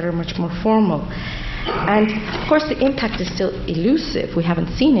with those that are much more formal. And of course the impact is still elusive. We haven't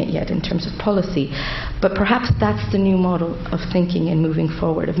seen it yet in terms of policy. But perhaps that's the new model of thinking and moving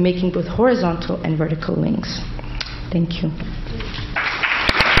forward, of making both horizontal and vertical links. Thank you.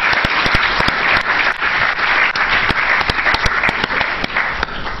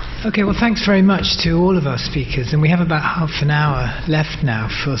 Okay, well, thanks very much to all of our speakers, and we have about half an hour left now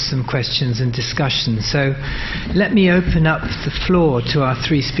for some questions and discussion. So let me open up the floor to our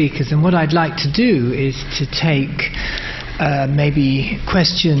three speakers, and what I'd like to do is to take maybe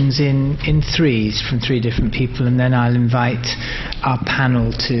questions in threes from three different people, and then I'll invite our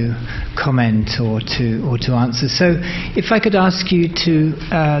panel to comment or to answer. So if I could ask you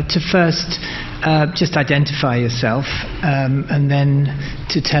to first just identify yourself, and then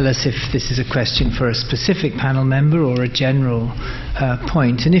to tell us if this is a question for a specific panel member or a general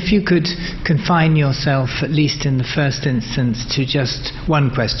point. And if you could confine yourself, at least in the first instance, to just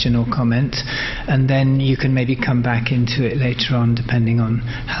one question or comment, and then you can maybe come back into it later on, depending on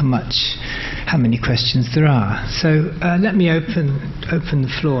how many questions there are. So let me open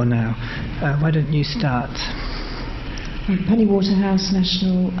the floor now. Why don't you start? Penny Waterhouse,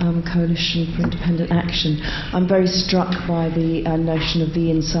 National Coalition for Independent Action. I'm very struck by the notion of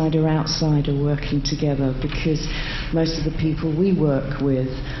the insider-outsider working together, because most of the people we work with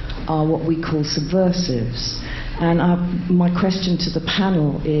are what we call subversives. And my question to the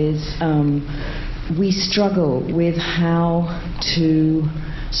panel is, we struggle with how to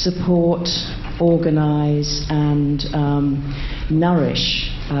support, organise and nourish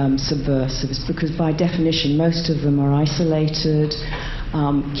subversives, because by definition most of them are isolated,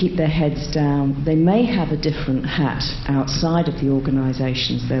 keep their heads down. They may have a different hat outside of the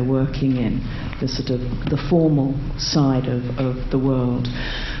organisations they're working in, the sort of the formal side of the world.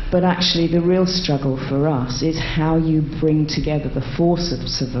 But actually the real struggle for us is how you bring together the force of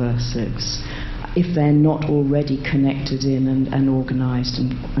subversives if they're not already connected in and organised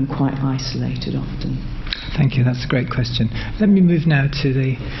and quite isolated often. Thank you. That's a great question. Let me move now to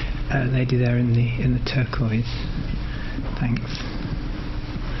the lady there in the turquoise. Thanks.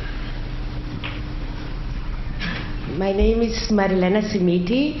 My name is Marilena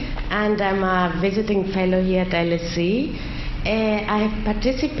Simiti, and I'm a visiting fellow here at LSE. I have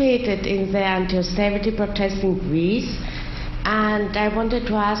participated in the anti-austerity protest in Greece, and I wanted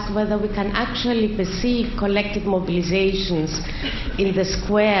to ask whether we can actually perceive collective mobilizations in the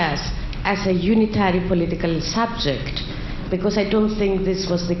squares as a unitary political subject, because I don't think this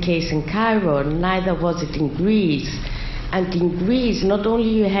was the case in Cairo, neither was it in Greece. And in Greece, not only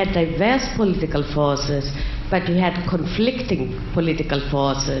you had diverse political forces, but you had conflicting political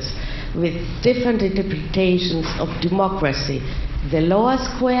forces with different interpretations of democracy. The lower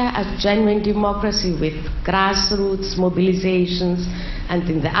square as genuine democracy with grassroots mobilizations, and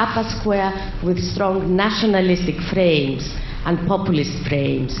in the upper square with strong nationalistic frames and populist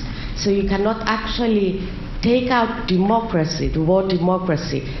frames. So you cannot actually take out democracy, the word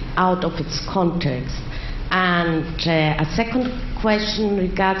democracy, out of its context. And a second question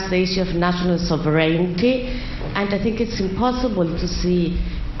regards the issue of national sovereignty, and I think it's impossible to see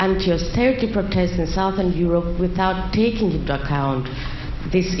anti-austerity protests in Southern Europe without taking into account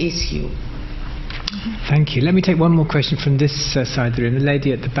this issue. Thank you. Let me take one more question from this side of the room, the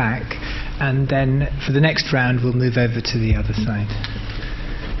lady at the back, and then for the next round we'll move over to the other side.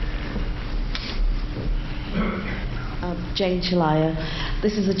 Jane Chalaya.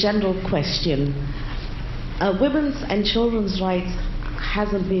 This is a general question. Women's and children's rights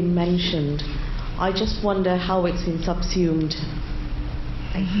hasn't been mentioned. I just wonder how it's been subsumed.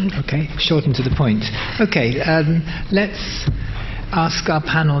 Okay, short and to the point. Okay, let's ask our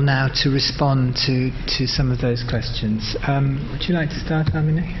panel now to respond to some of those questions. Would you like to start,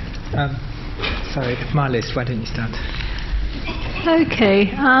 Amine? Sorry, Marlis, why don't you start?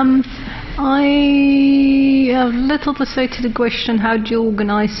 Okay. I have little to say to the question, how do you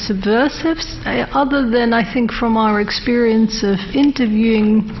organize subversives? Other than, I think, from our experience of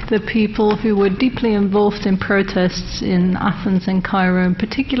interviewing the people who were deeply involved in protests in Athens and Cairo in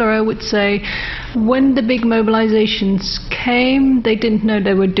particular, I would say when the big mobilizations came, they didn't know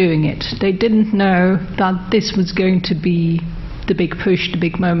they were doing it. They didn't know that this was going to be the big push, the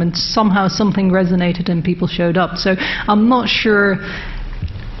big moment. Somehow something resonated and people showed up. So I'm not sure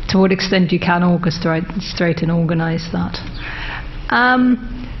to what extent you can orchestrate and organize that.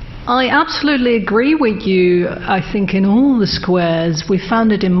 I absolutely agree with you. I think in all the squares, we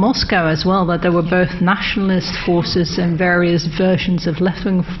found it in Moscow as well, that there were both nationalist forces and various versions of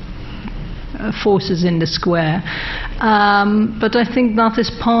left-wing forces in the square. But I think that is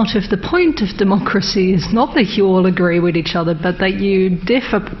part of the point of democracy, is not that you all agree with each other, but that you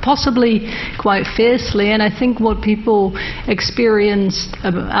differ, possibly quite fiercely. And I think what people experienced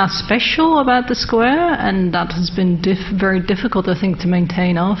as special about the square, and that has been very difficult, I think, to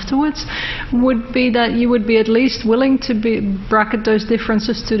maintain afterwards, would be that you would be at least willing to bracket those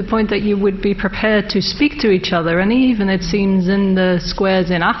differences to the point that you would be prepared to speak to each other. And even, it seems, in the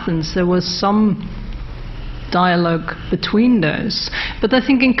squares in Athens, there was some dialogue between those. But I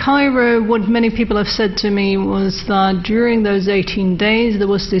think in Cairo, what many people have said to me was that during those 18 days, there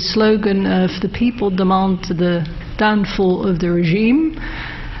was this slogan of the people demand the downfall of the regime,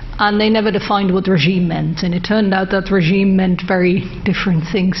 and they never defined what regime meant. And it turned out that regime meant very different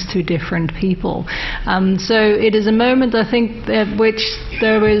things to different people. So it is a moment, I think, at which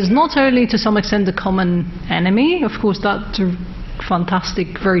there is not only to some extent a common enemy, of course that's a fantastic,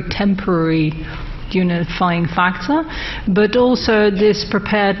 very temporary unifying factor, but also this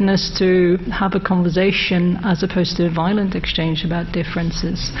preparedness to have a conversation as opposed to a violent exchange about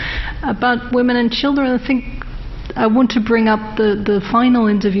differences. About women and children, I think I want to bring up the final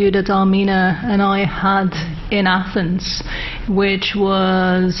interview that Armina and I had in Athens, which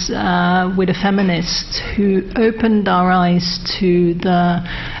was with a feminist who opened our eyes to the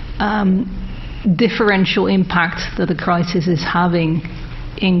differential impact that the crisis is having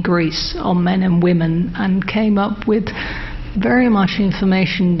in Greece on men and women, and came up with very much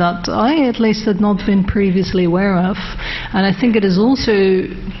information that I at least had not been previously aware of. And I think it is also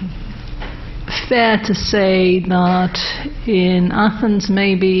fair to say that in Athens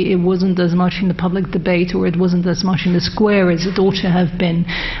maybe it wasn't as much in the public debate, or it wasn't as much in the square as it ought to have been.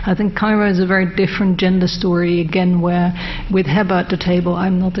 I think Cairo is a very different gender story, again, where with Heba at the table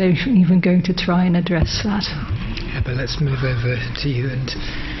I'm not even going to try and address that. Yeah, but let's move over to you and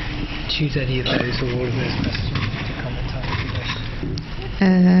choose any of those or all of those questions to comment on if you wish.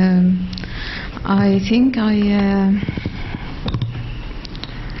 I think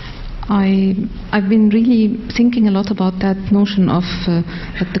I've been really thinking a lot about that notion of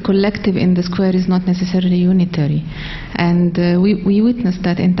that the collective in the square is not necessarily unitary. And we witnessed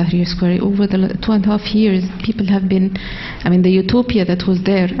that in Tahrir Square. Over the 2.5 years, people have been, the utopia that was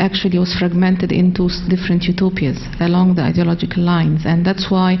there actually was fragmented into different utopias along the ideological lines. And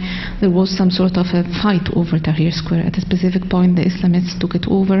that's why there was some sort of a fight over Tahrir Square. At a specific point, the Islamists took it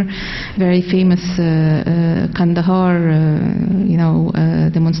over. Very famous Kandahar,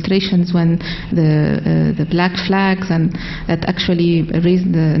 demonstrations when the black flags, and that actually raised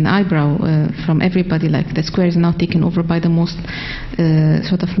an eyebrow from everybody, like the square is now taken over by the most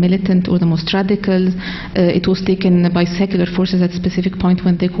sort of militant or the most radical. It was taken by secular forces at a specific point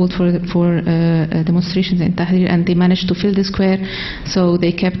when they called for demonstrations in Tahrir, and they managed to fill the square. So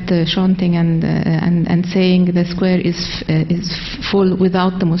they kept chanting and saying the square is full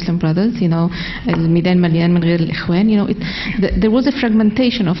without the Muslim brothers. الميدان مليان من غير الإخوان. There was a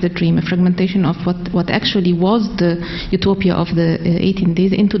fragmentation fragmentation of the dream, a fragmentation of what actually was the utopia of the 18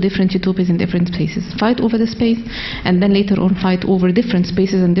 days into different utopias in different spaces. Fight over the space, and then later on fight over different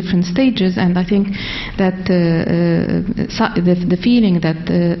spaces and different stages. And I think that the feeling that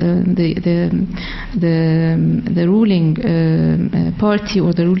the ruling party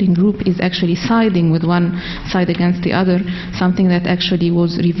or the ruling group is actually siding with one side against the other, something that actually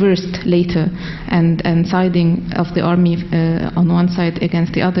was reversed later, and siding of the army on one side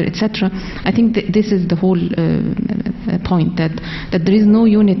against the other, etc. I think this is the whole point, that there is no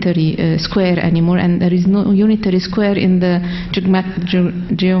unitary square anymore, and there is no unitary square in the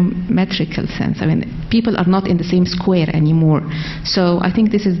geometrical sense. I mean, people are not in the same square anymore. So I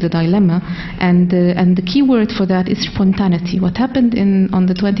think this is the dilemma, and the key word for that is spontaneity. What happened on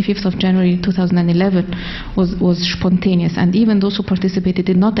the 25th of January 2011 was spontaneous, and even those who participated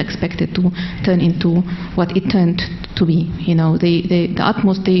did not expect it to turn into what it turned to be. You know, the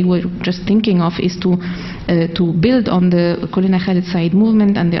utmost they were just thinking of is to build on the Kullina Khalid Said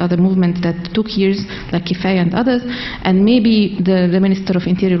movement and the other movements that took years, like Kifaya and others, and maybe the Minister of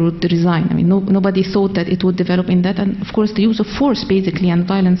Interior would resign. I mean, nobody thought that it would develop in that, and of course the use of force basically and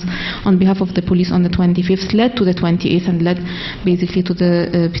violence on behalf of the police on the 25th led to the 28th, and led basically to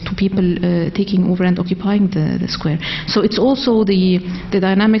people taking over and occupying the square. So it's also the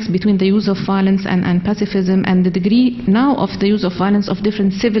dynamics between the use of violence and pacifism, and the degree now of the use of violence of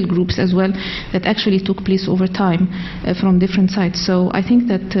different civil groups as well, that actually took place over time from different sides. So I think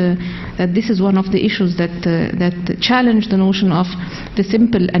that this is one of the issues that challenge the notion of the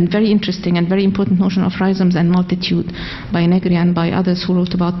simple and very interesting and very important notion of rhizomes and multitude by Negri and by others who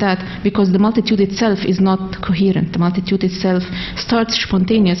wrote about that, because the multitude itself is not coherent. The multitude itself starts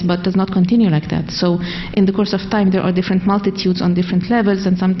spontaneous but does not continue like that. So in the course of time there are different multitudes on different levels,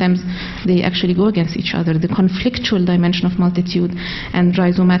 and sometimes they actually go against each other. The conflictual dimension of multitude and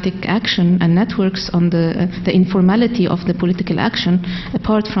rhizomatic action and networks on the informality of the political action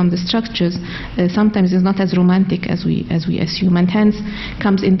apart from the structures sometimes is not as romantic as we assume, and hence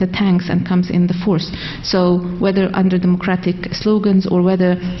comes in the tanks and comes in the force. So whether under democratic slogans or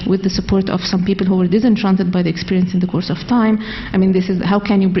whether with the support of some people who were disenchanted by the experience in the course of time, I mean, this is how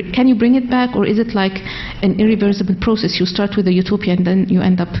can you bring it back, or is it like an irreversible process? You start with a utopia and then you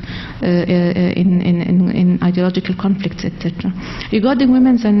end up in ideological conflicts, etc. Regarding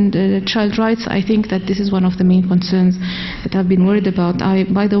women's and child rights, I think that this is one of the main concerns that I've been worried about.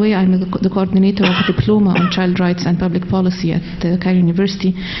 By the way, I'm the coordinator of a diploma on child rights and public policy at Cairo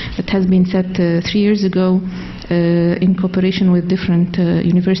University that has been set 3 years ago in cooperation with different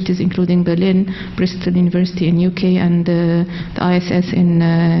universities, including Berlin, Bristol University in UK, and the ISS in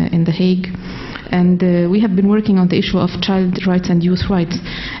The Hague. And we have been working on the issue of child rights and youth rights.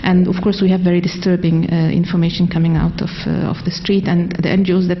 And of course we have very disturbing information coming out of the street, and the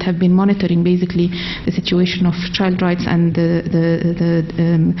NGOs that have been monitoring basically the situation of child rights and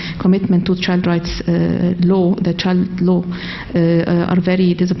the commitment to child rights law, the child law, are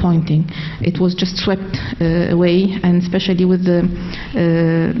very disappointing. It was just swept away, and especially with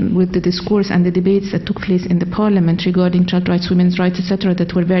the discourse and the debates that took place in the parliament regarding child rights, women's rights, etc.,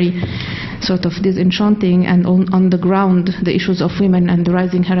 that were very sort of disenchanting, and on the ground the issues of women and the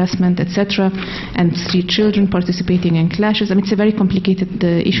rising harassment, etc., and street children participating in clashes. I mean, it's a very complicated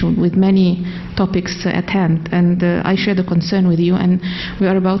issue with many topics at hand, and I share the concern with you, and we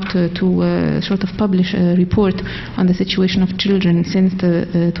are about to sort of publish a report on the situation of children since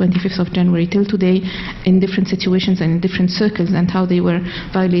the 25th of January till today, in different situations and in different circles, and how they were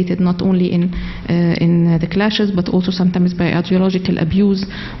violated not only in the clashes but also sometimes by ideological abuse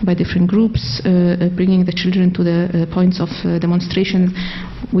by different groups, bringing the children to the points of demonstrations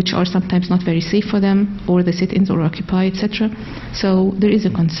which are sometimes not very safe for them, or the sit-ins or Occupy, etc. So there is a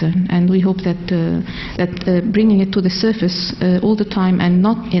concern, and we hope that bringing it to the surface all the time and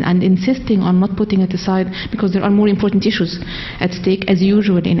insisting on not putting it aside, because there are more important issues at stake, as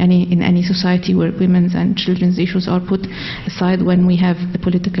usual in any society where women's and children's issues are put aside when we have a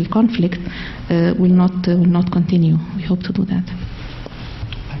political conflict, will not continue. We hope to do that.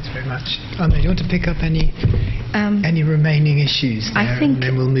 Very much. Anna, do you want to pick up any remaining issues there, I think, and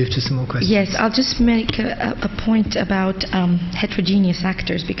then we'll move to some more questions? Yes, I'll just make a point about heterogeneous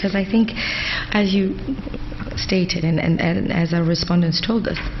actors, because I think, as you stated and as our respondents told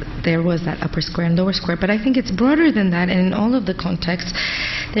us, there was that upper square and lower square, but I think it's broader than that, and in all of the contexts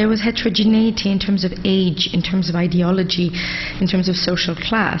there was heterogeneity in terms of age, in terms of ideology, in terms of social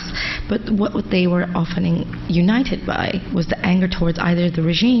class. But what they were often united by was the anger towards either the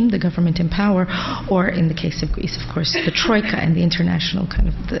regime, the government in power, or in the case of Greece, of course, the Troika and the international kind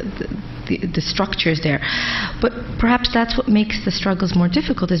of the structures there. But perhaps that's what makes the struggles more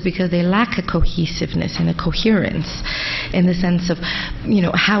difficult, is because they lack a cohesiveness and a coherence in the sense of,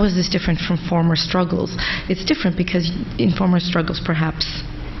 how is this different from former struggles? It's different because in former struggles, perhaps,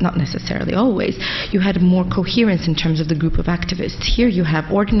 not necessarily always, you had more coherence in terms of the group of activists. Here you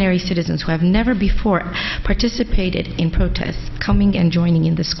have ordinary citizens who have never before participated in protests coming and joining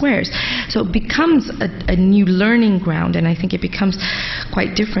in the squares. So it becomes a new learning ground, and I think it becomes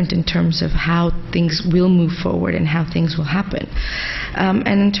quite different in terms of how things will move forward and how things will happen. And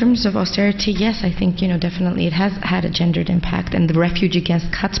in terms of austerity, yes, I think definitely it has had a gendered impact, and the Refuge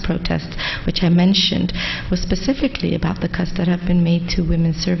Against Cuts protest, which I mentioned, was specifically about the cuts that have been made to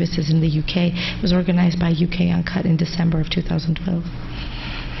women's services in the UK. It was organized by UK Uncut in December of 2012.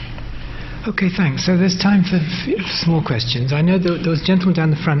 Okay, thanks. So there's time for small questions. I know there was a gentleman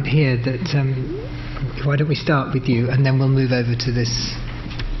down the front here that, why don't we start with you, and then we'll move over to this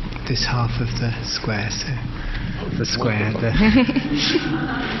half of the square. So the square.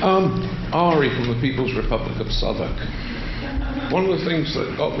 Ari from the People's Republic of Southwark. One of the things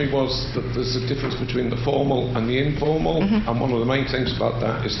that got me was that there's a difference between the formal and the informal, and one of the main things about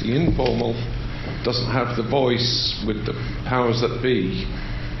that is the informal doesn't have the voice with the powers that be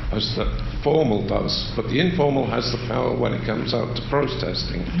as the formal does, but the informal has the power when it comes out to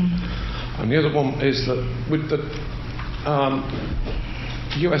protesting. And the other one is that with the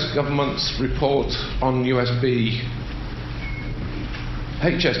US government's report on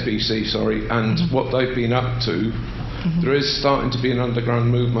HSBC, and what they've been up to, there is starting to be an underground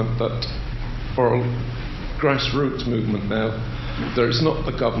movement or a grassroots movement now, that it's not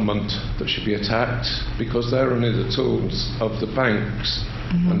the government that should be attacked, because they're only the tools of the banks,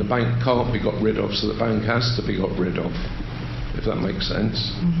 and the bank can't be got rid of, so the bank has to be got rid of, if that makes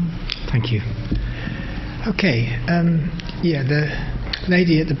sense. Thank you. Okay, the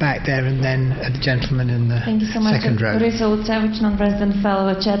lady at the back there, and then the gentleman in the second row. Thank you so much. Risa Lucevich, non-resident fellow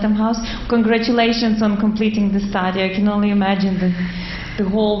at Chatham House. Congratulations on completing the study. I can only imagine the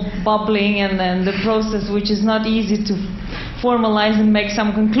whole bubbling and then the process, which is not easy to formalize and make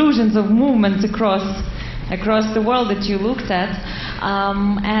some conclusions of movements across the world that you looked at.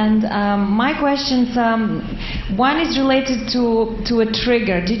 My questions, one is related to a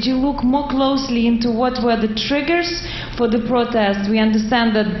trigger. Did you look more closely into what were the triggers for the protest? We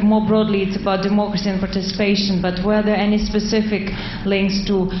understand that more broadly it's about democracy and participation, but were there any specific links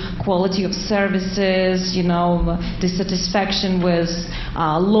to quality of services, dissatisfaction with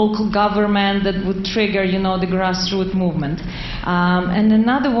local government that would trigger, the grassroots movement? And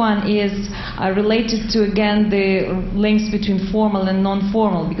another one is related to, again, the links between formal and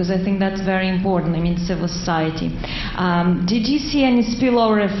non-formal, because I think that's very important, civil society. Did you see any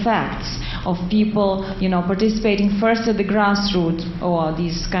spillover effects of people, participating first at the grassroots or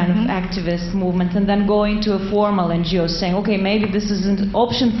these kind of activist movements, and then going to a formal NGO saying, okay, maybe this is an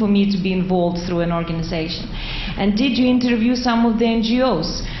option for me to be involved through an organization? And did you interview some of the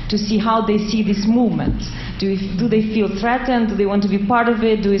NGOs to see how they see this movement? Do they feel threatened? Do they want to be part of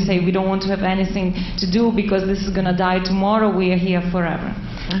it? Do they say, we don't want to have anything to do because this is going to die tomorrow, we are here forever?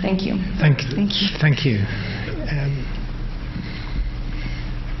 Thank you. Thank you.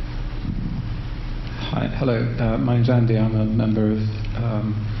 Hi, hello. My name's Andy. I'm a member of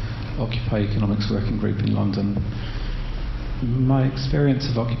Occupy Economics Working Group in London. My experience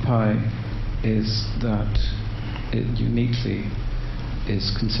of Occupy is that it uniquely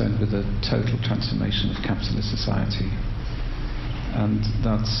is concerned with a total transformation of capitalist society. And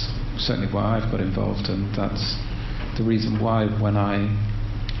that's certainly why I've got involved, and that's the reason why when I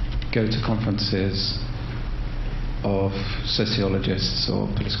go to conferences of sociologists or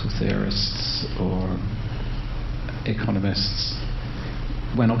political theorists or economists,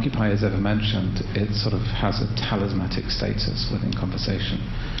 when Occupy is ever mentioned, it sort of has a talismanic status within conversation,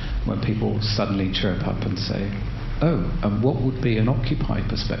 when people suddenly chirp up and say, oh, and what would be an Occupy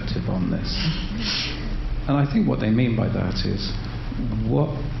perspective on this? And I think what they mean by that is,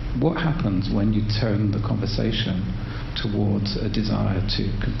 what happens when you turn the conversation towards a desire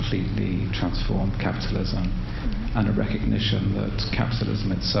to completely transform capitalism and a recognition that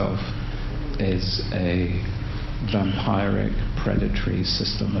capitalism itself is a vampiric, predatory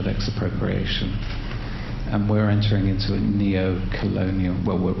system of expropriation, and we're entering into a neo-colonial,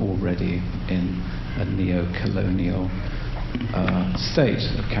 well, we're already in a neo-colonial state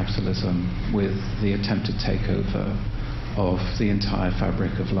of capitalism with the attempted takeover of the entire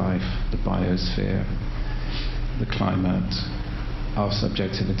fabric of life, the biosphere, the climate, our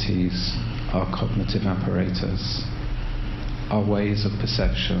subjectivities, our cognitive apparatus, our ways of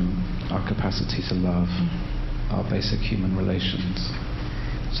perception, our capacity to love, our basic human relations.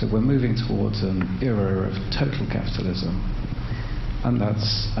 So we're moving towards an era of total capitalism, and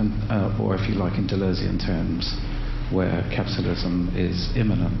that's, or if you like in Deleuzean terms, where capitalism is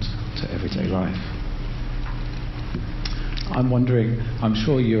imminent to everyday life. I'm wondering, I'm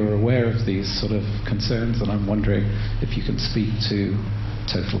sure you're aware of these sort of concerns, and I'm wondering if you can speak to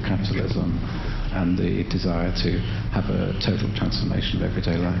total capitalism and the desire to have a total transformation of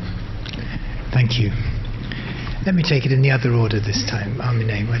everyday life. Thank you. Let me take it in the other order this time.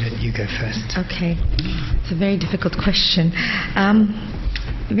 Amine, why don't you go first? Okay. It's a very difficult question.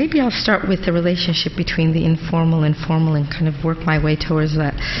 Maybe I'll start with the relationship between the informal and formal and kind of work my way towards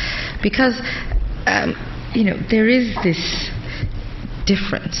that. Because, there is this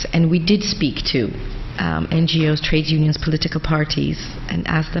difference, and we did speak to NGOs, trade unions, political parties, and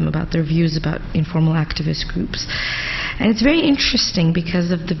asked them about their views about informal activist groups. And it's very interesting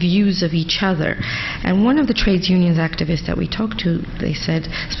because of the views of each other. And one of the trade unions activists that we talked to, they said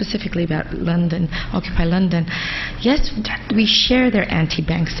specifically about London, Occupy London, yes, we share their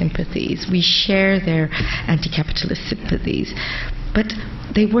anti-bank sympathies, we share their anti-capitalist sympathies, but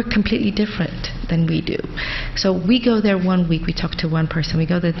they work completely different than we do. So we go there one week, we talk to one person, we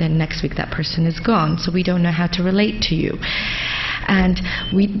go there then next week that person is gone, so we don't know how to relate to you. And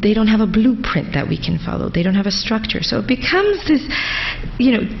they don't have a blueprint that we can follow, they don't have a structure. So it becomes this,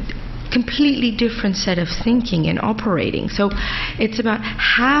 completely different set of thinking and operating. So it's about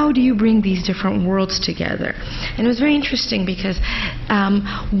how do you bring these different worlds together. And it was very interesting because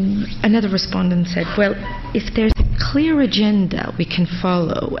another respondent said, well, if there's a clear agenda we can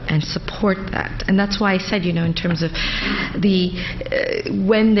follow and support that. And that's why I said, in terms of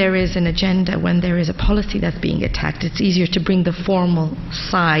when there is an agenda, when there is a policy that's being attacked, it's easier to bring the formal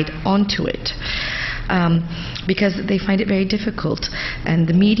side onto it. Because they find it very difficult, and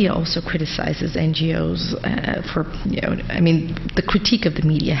the media also criticizes NGOs for, the critique of the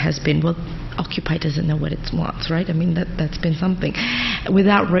media has been, well, Occupy doesn't know what it wants, right? That's been something,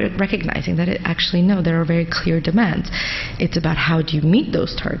 without recognizing that there are very clear demands. It's about how do you meet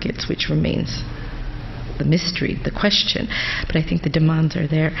those targets, which remains the mystery, the question. But I think the demands are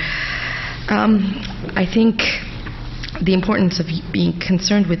there. I think the importance of being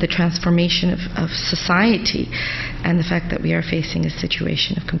concerned with the transformation of society and the fact that we are facing a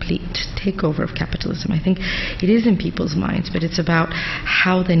situation of complete takeover of capitalism. I think it is in people's minds, but it's about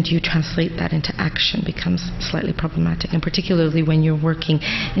how then do you translate that into action becomes slightly problematic, and particularly when you're working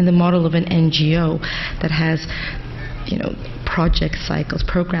in the model of an NGO that has project cycles,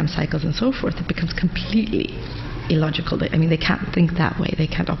 program cycles, and so forth. It becomes completely illogical. They can't think that way. They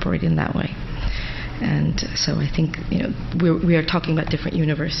can't operate in that way. And so I think we are talking about different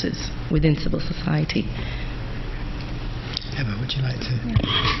universes within civil society. Eva, would you like to?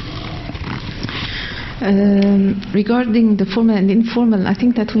 Regarding the formal and informal, I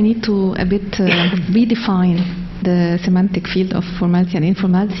think that we need to a bit redefine the semantic field of formality and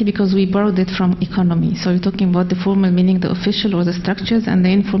informality, because we borrowed it from economy. So we're talking about the formal meaning the official or the structures, and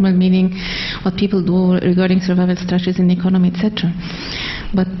the informal meaning what people do regarding survival structures in the economy, etc.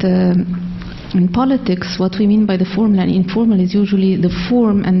 But in politics, what we mean by the formal and informal is usually the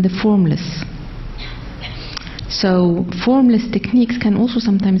form and the formless. So formless techniques can also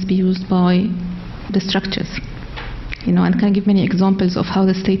sometimes be used by the structures. And can give many examples of how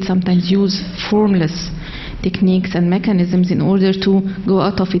the state sometimes use formless techniques and mechanisms in order to go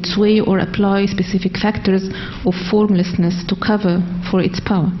out of its way or apply specific factors of formlessness to cover for its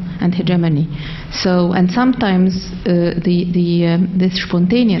power and hegemony. So, and sometimes the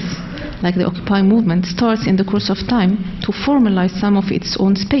spontaneous, like the Occupy movement, starts in the course of time to formalize some of its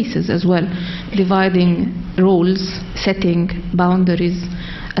own spaces as well, dividing roles, setting boundaries,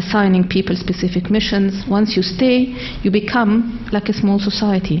 assigning people specific missions. Once you stay, you become like a small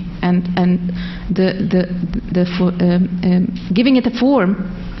society, and giving it a form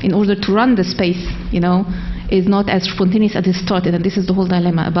in order to run the space, is not as spontaneous as it started. And this is the whole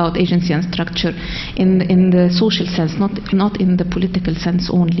dilemma about agency and structure in the social sense, not in the political sense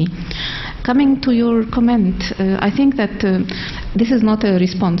only. Coming to your comment, I think that this is not a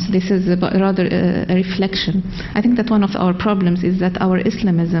response, this is rather a reflection. I think that one of our problems is that our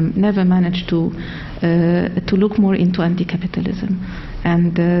Islamism never managed to look more into anti-capitalism.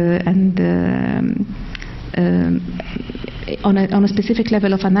 on a specific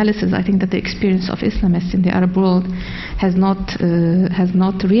level of analysis, I think that the experience of Islamists in the Arab world has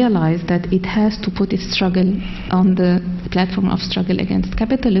not realized that it has to put its struggle on the platform of struggle against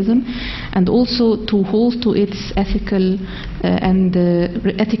capitalism, and also to hold to its ethical and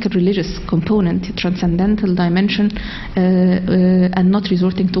ethical religious component, transcendental dimension, and not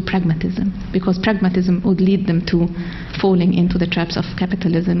resorting to pragmatism, because pragmatism would lead them to falling into the traps of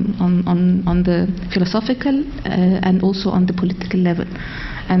capitalism on the philosophical and also on the political level.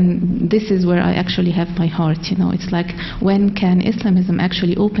 And this is where I actually have my heart. It's like, when can Islamism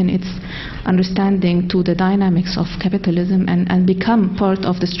actually open its understanding to the dynamics of capitalism and become part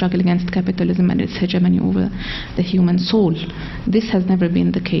of the struggle against capitalism and its hegemony over the human soul? This has never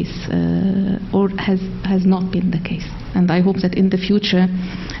been the case, or has not been the case. And I hope that in the future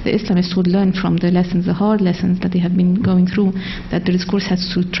the Islamists would learn from the lessons, the hard lessons that they have been going through, that the discourse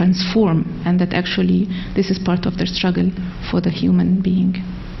has to transform, and that actually this is part of their struggle for the human being.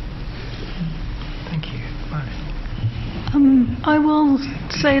 Thank you. I will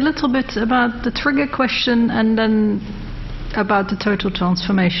say a little bit about the trigger question and then about the total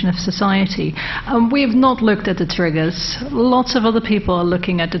transformation of society. We have not looked at the triggers. Lots of other people are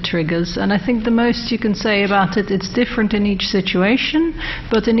looking at the triggers, and I think the most you can say about it, it's different in each situation,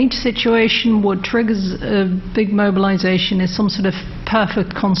 but in each situation what triggers a big mobilization is some sort of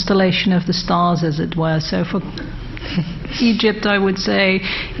perfect constellation of the stars, as it were. So for Egypt, I would say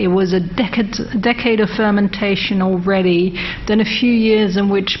it was a decade of fermentation already, then a few years in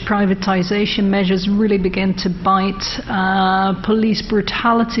which privatization measures really began to bite, police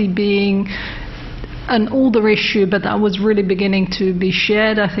brutality being an older issue, but that was really beginning to be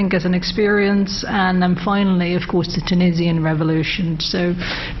shared, I think, as an experience. And then finally, of course, the Tunisian revolution. So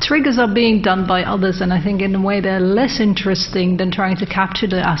triggers are being done by others, and I think in a way they're less interesting than trying to capture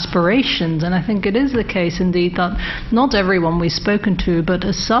the aspirations. And I think it is the case indeed that not everyone we've spoken to, but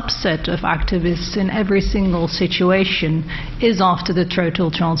a subset of activists in every single situation is after the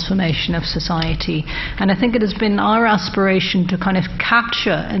total transformation of society. And I think it has been our aspiration to kind of capture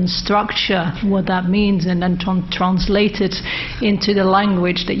and structure what that means, and then translate it into the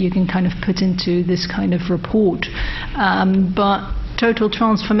language that you can kind of put into this kind of report. But total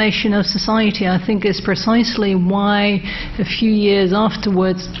transformation of society, I think, is precisely why a few years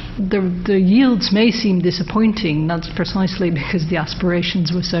afterwards the yields may seem disappointing. That's precisely because the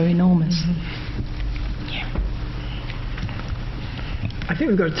aspirations were so enormous. I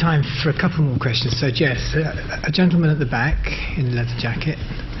think we've got time for a couple more questions. So Jess, a gentleman at the back in a leather jacket.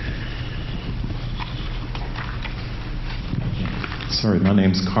 Sorry, my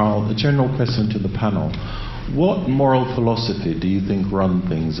name's Carl. A general question to the panel. What moral philosophy do you think run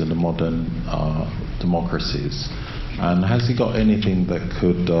things in the modern democracies? And has he got anything that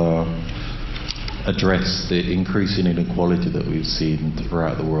could address the increasing inequality that we've seen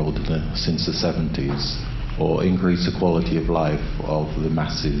throughout the world since the 70s, or increase the quality of life of the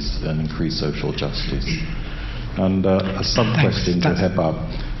masses and increase social justice? And a sub-question to Hebab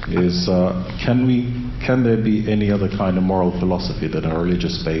is, can there be any other kind of moral philosophy than a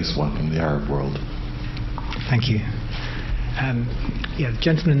religious-based one in the Arab world? Thank you. The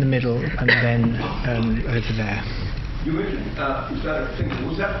gentleman in the middle, and then over there. You mentioned Islamic thinking.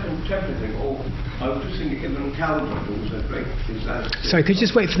 Was that a contemporary thing, or I was just thinking Ibn Khaldun, who was a great Islamic thinker. Sorry, could you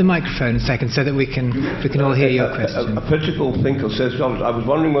just wait for the microphone a second so that we can all hear your question? A political thinker, sociologist. I was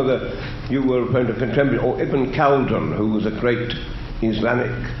wondering whether you were referring to contemporary, or Ibn Khaldun, who was a great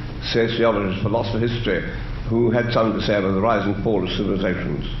Islamic sociologist, philosopher, history, who had something to say about the rise and fall of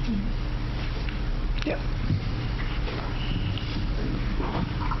civilizations. Yeah.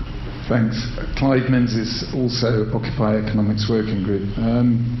 Thanks. Clive Menzies, also Occupy Economics Working Group.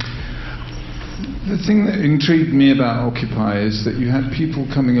 The thing that intrigued me about Occupy is that you had people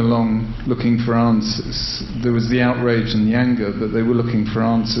coming along looking for answers. There was the outrage and the anger, but they were looking for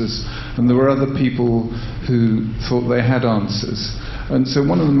answers, and there were other people who thought they had answers. And so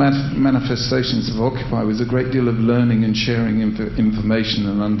one of the manifestations of Occupy was a great deal of learning and sharing information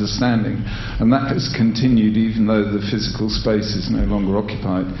and understanding, and that has continued even though the physical space is no longer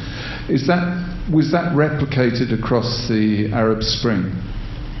occupied. Was that replicated across the Arab Spring?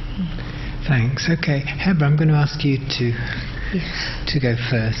 Thanks. Okay, Hebra, I'm going to ask you to go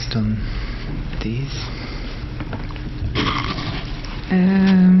first on these.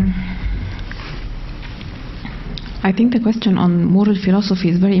 I think the question on moral philosophy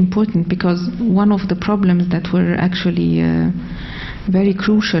is very important, because one of the problems that we're actually very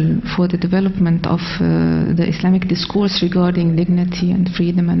crucial for the development of the Islamic discourse regarding dignity and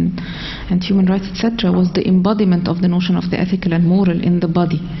freedom and human rights, etc., was the embodiment of the notion of the ethical and moral in the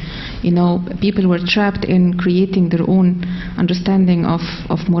body. You know, people were trapped in creating their own understanding of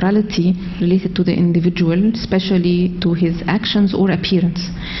morality related to the individual, especially to his actions or appearance.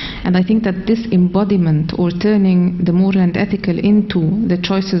 And I think that this embodiment, or turning the moral and ethical into the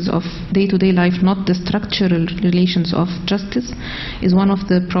choices of day-to-day life, not the structural relations of justice, is one of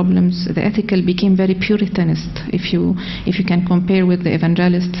the problems. The ethical became very puritanist, if you can compare with the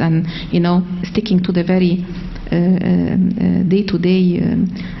evangelists, and sticking to the very day-to-day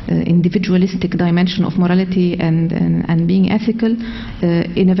individualistic dimension of morality and being ethical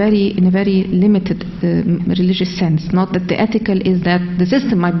in a very limited religious sense. Not that the ethical is that the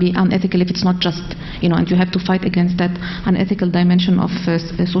system might be unethical if it's not just, and you have to fight against that unethical dimension of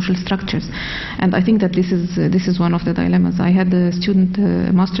social structures. And I think that this is one of the dilemmas. I had a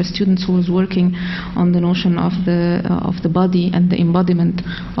master's student who was working on the notion of the body and the embodiment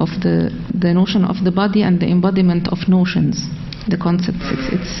of the notion of the body and the embodiment of notions, the concepts.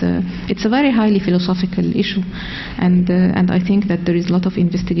 It's a very highly philosophical issue, and I think that there is a lot of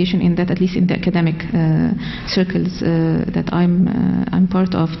investigation in that, at least in the academic circles that I'm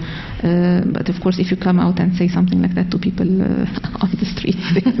part of. But of course, if you come out and say something like that to people on the street,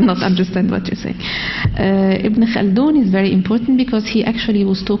 they will not understand what you're saying. Ibn Khaldun is very important because he actually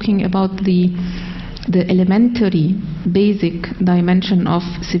was talking about the elementary, basic dimension of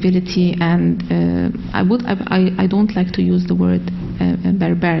civility, and I don't like to use the word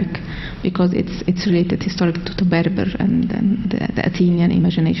barbaric, because it's related historically to Berber and the Athenian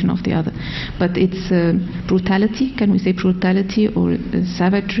imagination of the other. But it's brutality. Can we say brutality or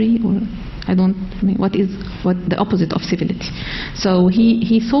savagery, or what the opposite of civility? So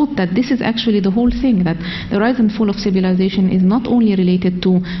he thought that this is actually the whole thing, that the rise and fall of civilization is not only related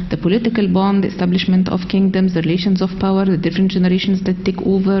to the political bond, the establishment of kingdoms, the relations of power, the different generations that take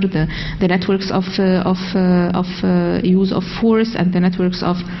over, the networks of use of force, and the networks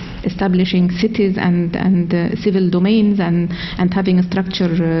of establishing cities and civil domains and having a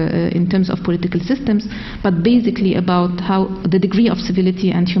structure in terms of political systems, but basically about how the degree of civility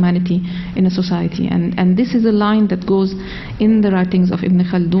and humanity in a society. And this is a line that goes in the writings of Ibn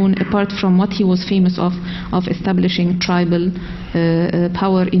Khaldun, apart from what he was famous of establishing tribal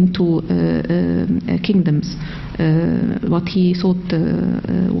power into kingdoms. What he thought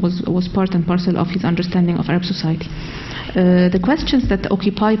was part and parcel of his understanding of Arab society. The questions that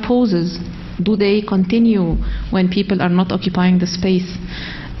Occupy poses, do they continue when people are not occupying the space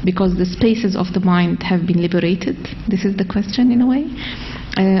because the spaces of the mind have been liberated? This is the question, in a way.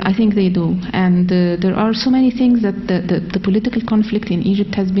 I think they do, and there are so many things that the political conflict in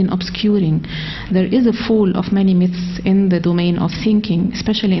Egypt has been obscuring. There is a fall of many myths in the domain of thinking,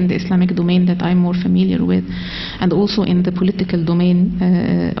 especially in the Islamic domain that I'm more familiar with, and also in the political domain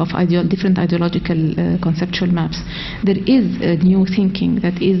of different ideological conceptual maps. There is a new thinking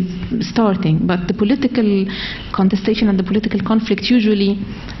that is starting, but the political contestation and the political conflict usually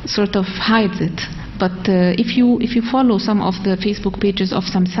sort of hides it. But if you follow some of the Facebook pages of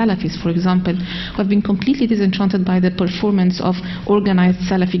some Salafis, for example, who have been completely disenchanted by the performance of organized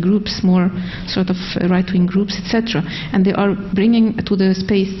Salafi groups, more sort of right-wing groups, etc., and they are bringing to the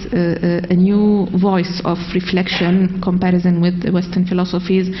space a new voice of reflection, comparison with Western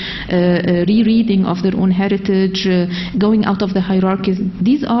philosophies, rereading of their own heritage, going out of the hierarchies.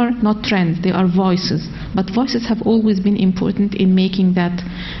 These are not trends, they are voices. But voices have always been important in making that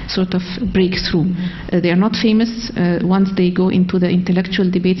sort of breakthrough. They are not famous. Once they go into the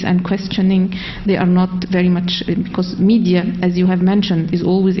intellectual debates and questioning, they are not very much, because media, as you have mentioned, is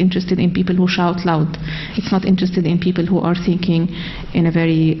always interested in people who shout loud. It's not interested in people who are thinking in a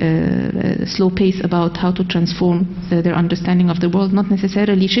very slow pace about how to transform their understanding of the world, not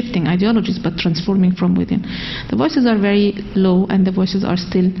necessarily shifting ideologies, but transforming from within. The voices are very low, and the voices are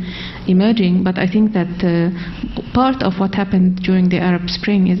still emerging, but I think that part of what happened during the Arab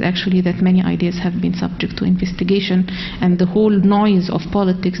Spring is actually that many ideas have been subject to investigation, and the whole noise of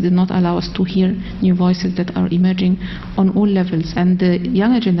politics did not allow us to hear new voices that are emerging on all levels. And the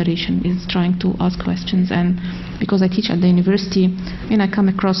younger generation is trying to ask questions, and because I teach at the university, I come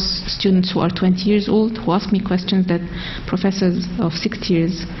across students who are 20 years old who ask me questions that professors of 60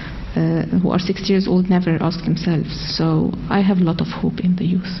 years who are 60 years old never ask themselves. So I have a lot of hope in the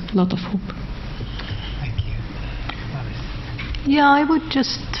youth, a lot of hope. Yeah, I would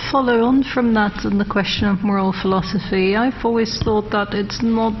just follow on from that on the question of moral philosophy. I've always thought that it's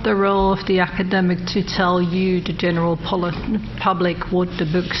not the role of the academic to tell you, the general public, what the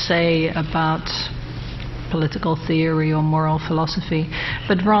books say about political theory or moral philosophy,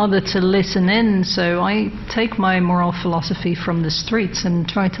 but rather to listen in. So I take my moral philosophy from the streets and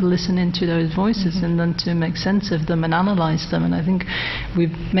try to listen into those voices and then to make sense of them and analyze them. And I think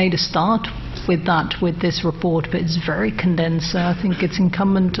we've made a start with that with this report, but it's very condensed. So I think it's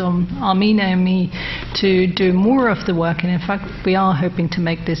incumbent on Armine and me to do more of the work. And in fact, we are hoping to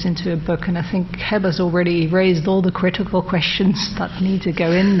make this into a book. And I think Heba's already raised all the critical questions that need to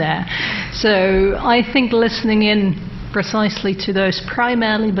go in there. So I think listening in precisely to those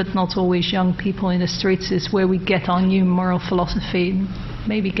primarily, but not always, young people in the streets is where we get our new moral philosophy,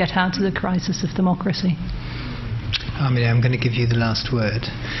 maybe get out of the crisis of democracy. Armine, I'm going to give you the last word.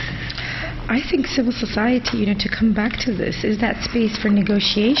 I think civil society, to come back to this, is that space for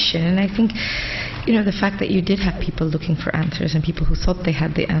negotiation. And I think, the fact that you did have people looking for answers and people who thought they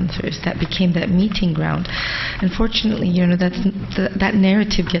had the answers, that became that meeting ground. Unfortunately, that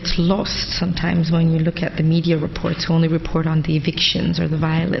narrative gets lost sometimes when you look at the media reports who only report on the evictions or the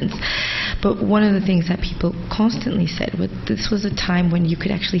violence. But one of the things that people constantly said was this was a time when you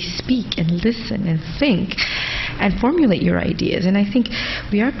could actually speak and listen and think and formulate your ideas. And I think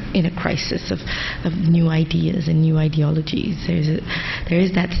we are in a crisis of new ideas and new ideologies. There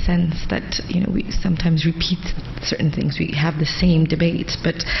is that sense that we sometimes repeat certain things. We have the same debates,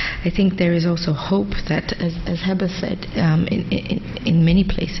 but I think there is also hope that, as Heba said, in many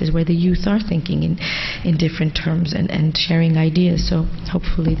places where the youth are thinking in different terms and sharing ideas. So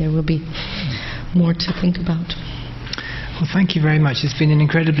hopefully there will be more to think about. Well, thank you very much. It's been an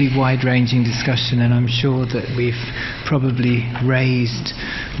incredibly wide-ranging discussion, and I'm sure that we've probably raised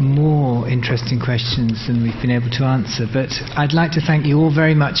more interesting questions than we've been able to answer. But I'd like to thank you all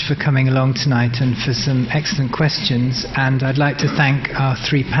very much for coming along tonight and for some excellent questions. And I'd like to thank our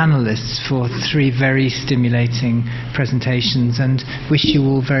three panelists for three very stimulating presentations, and wish you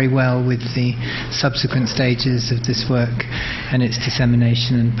all very well with the subsequent stages of this work and its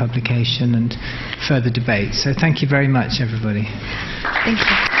dissemination and publication and further debate. So thank you very much, everybody. Thank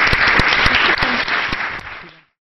you.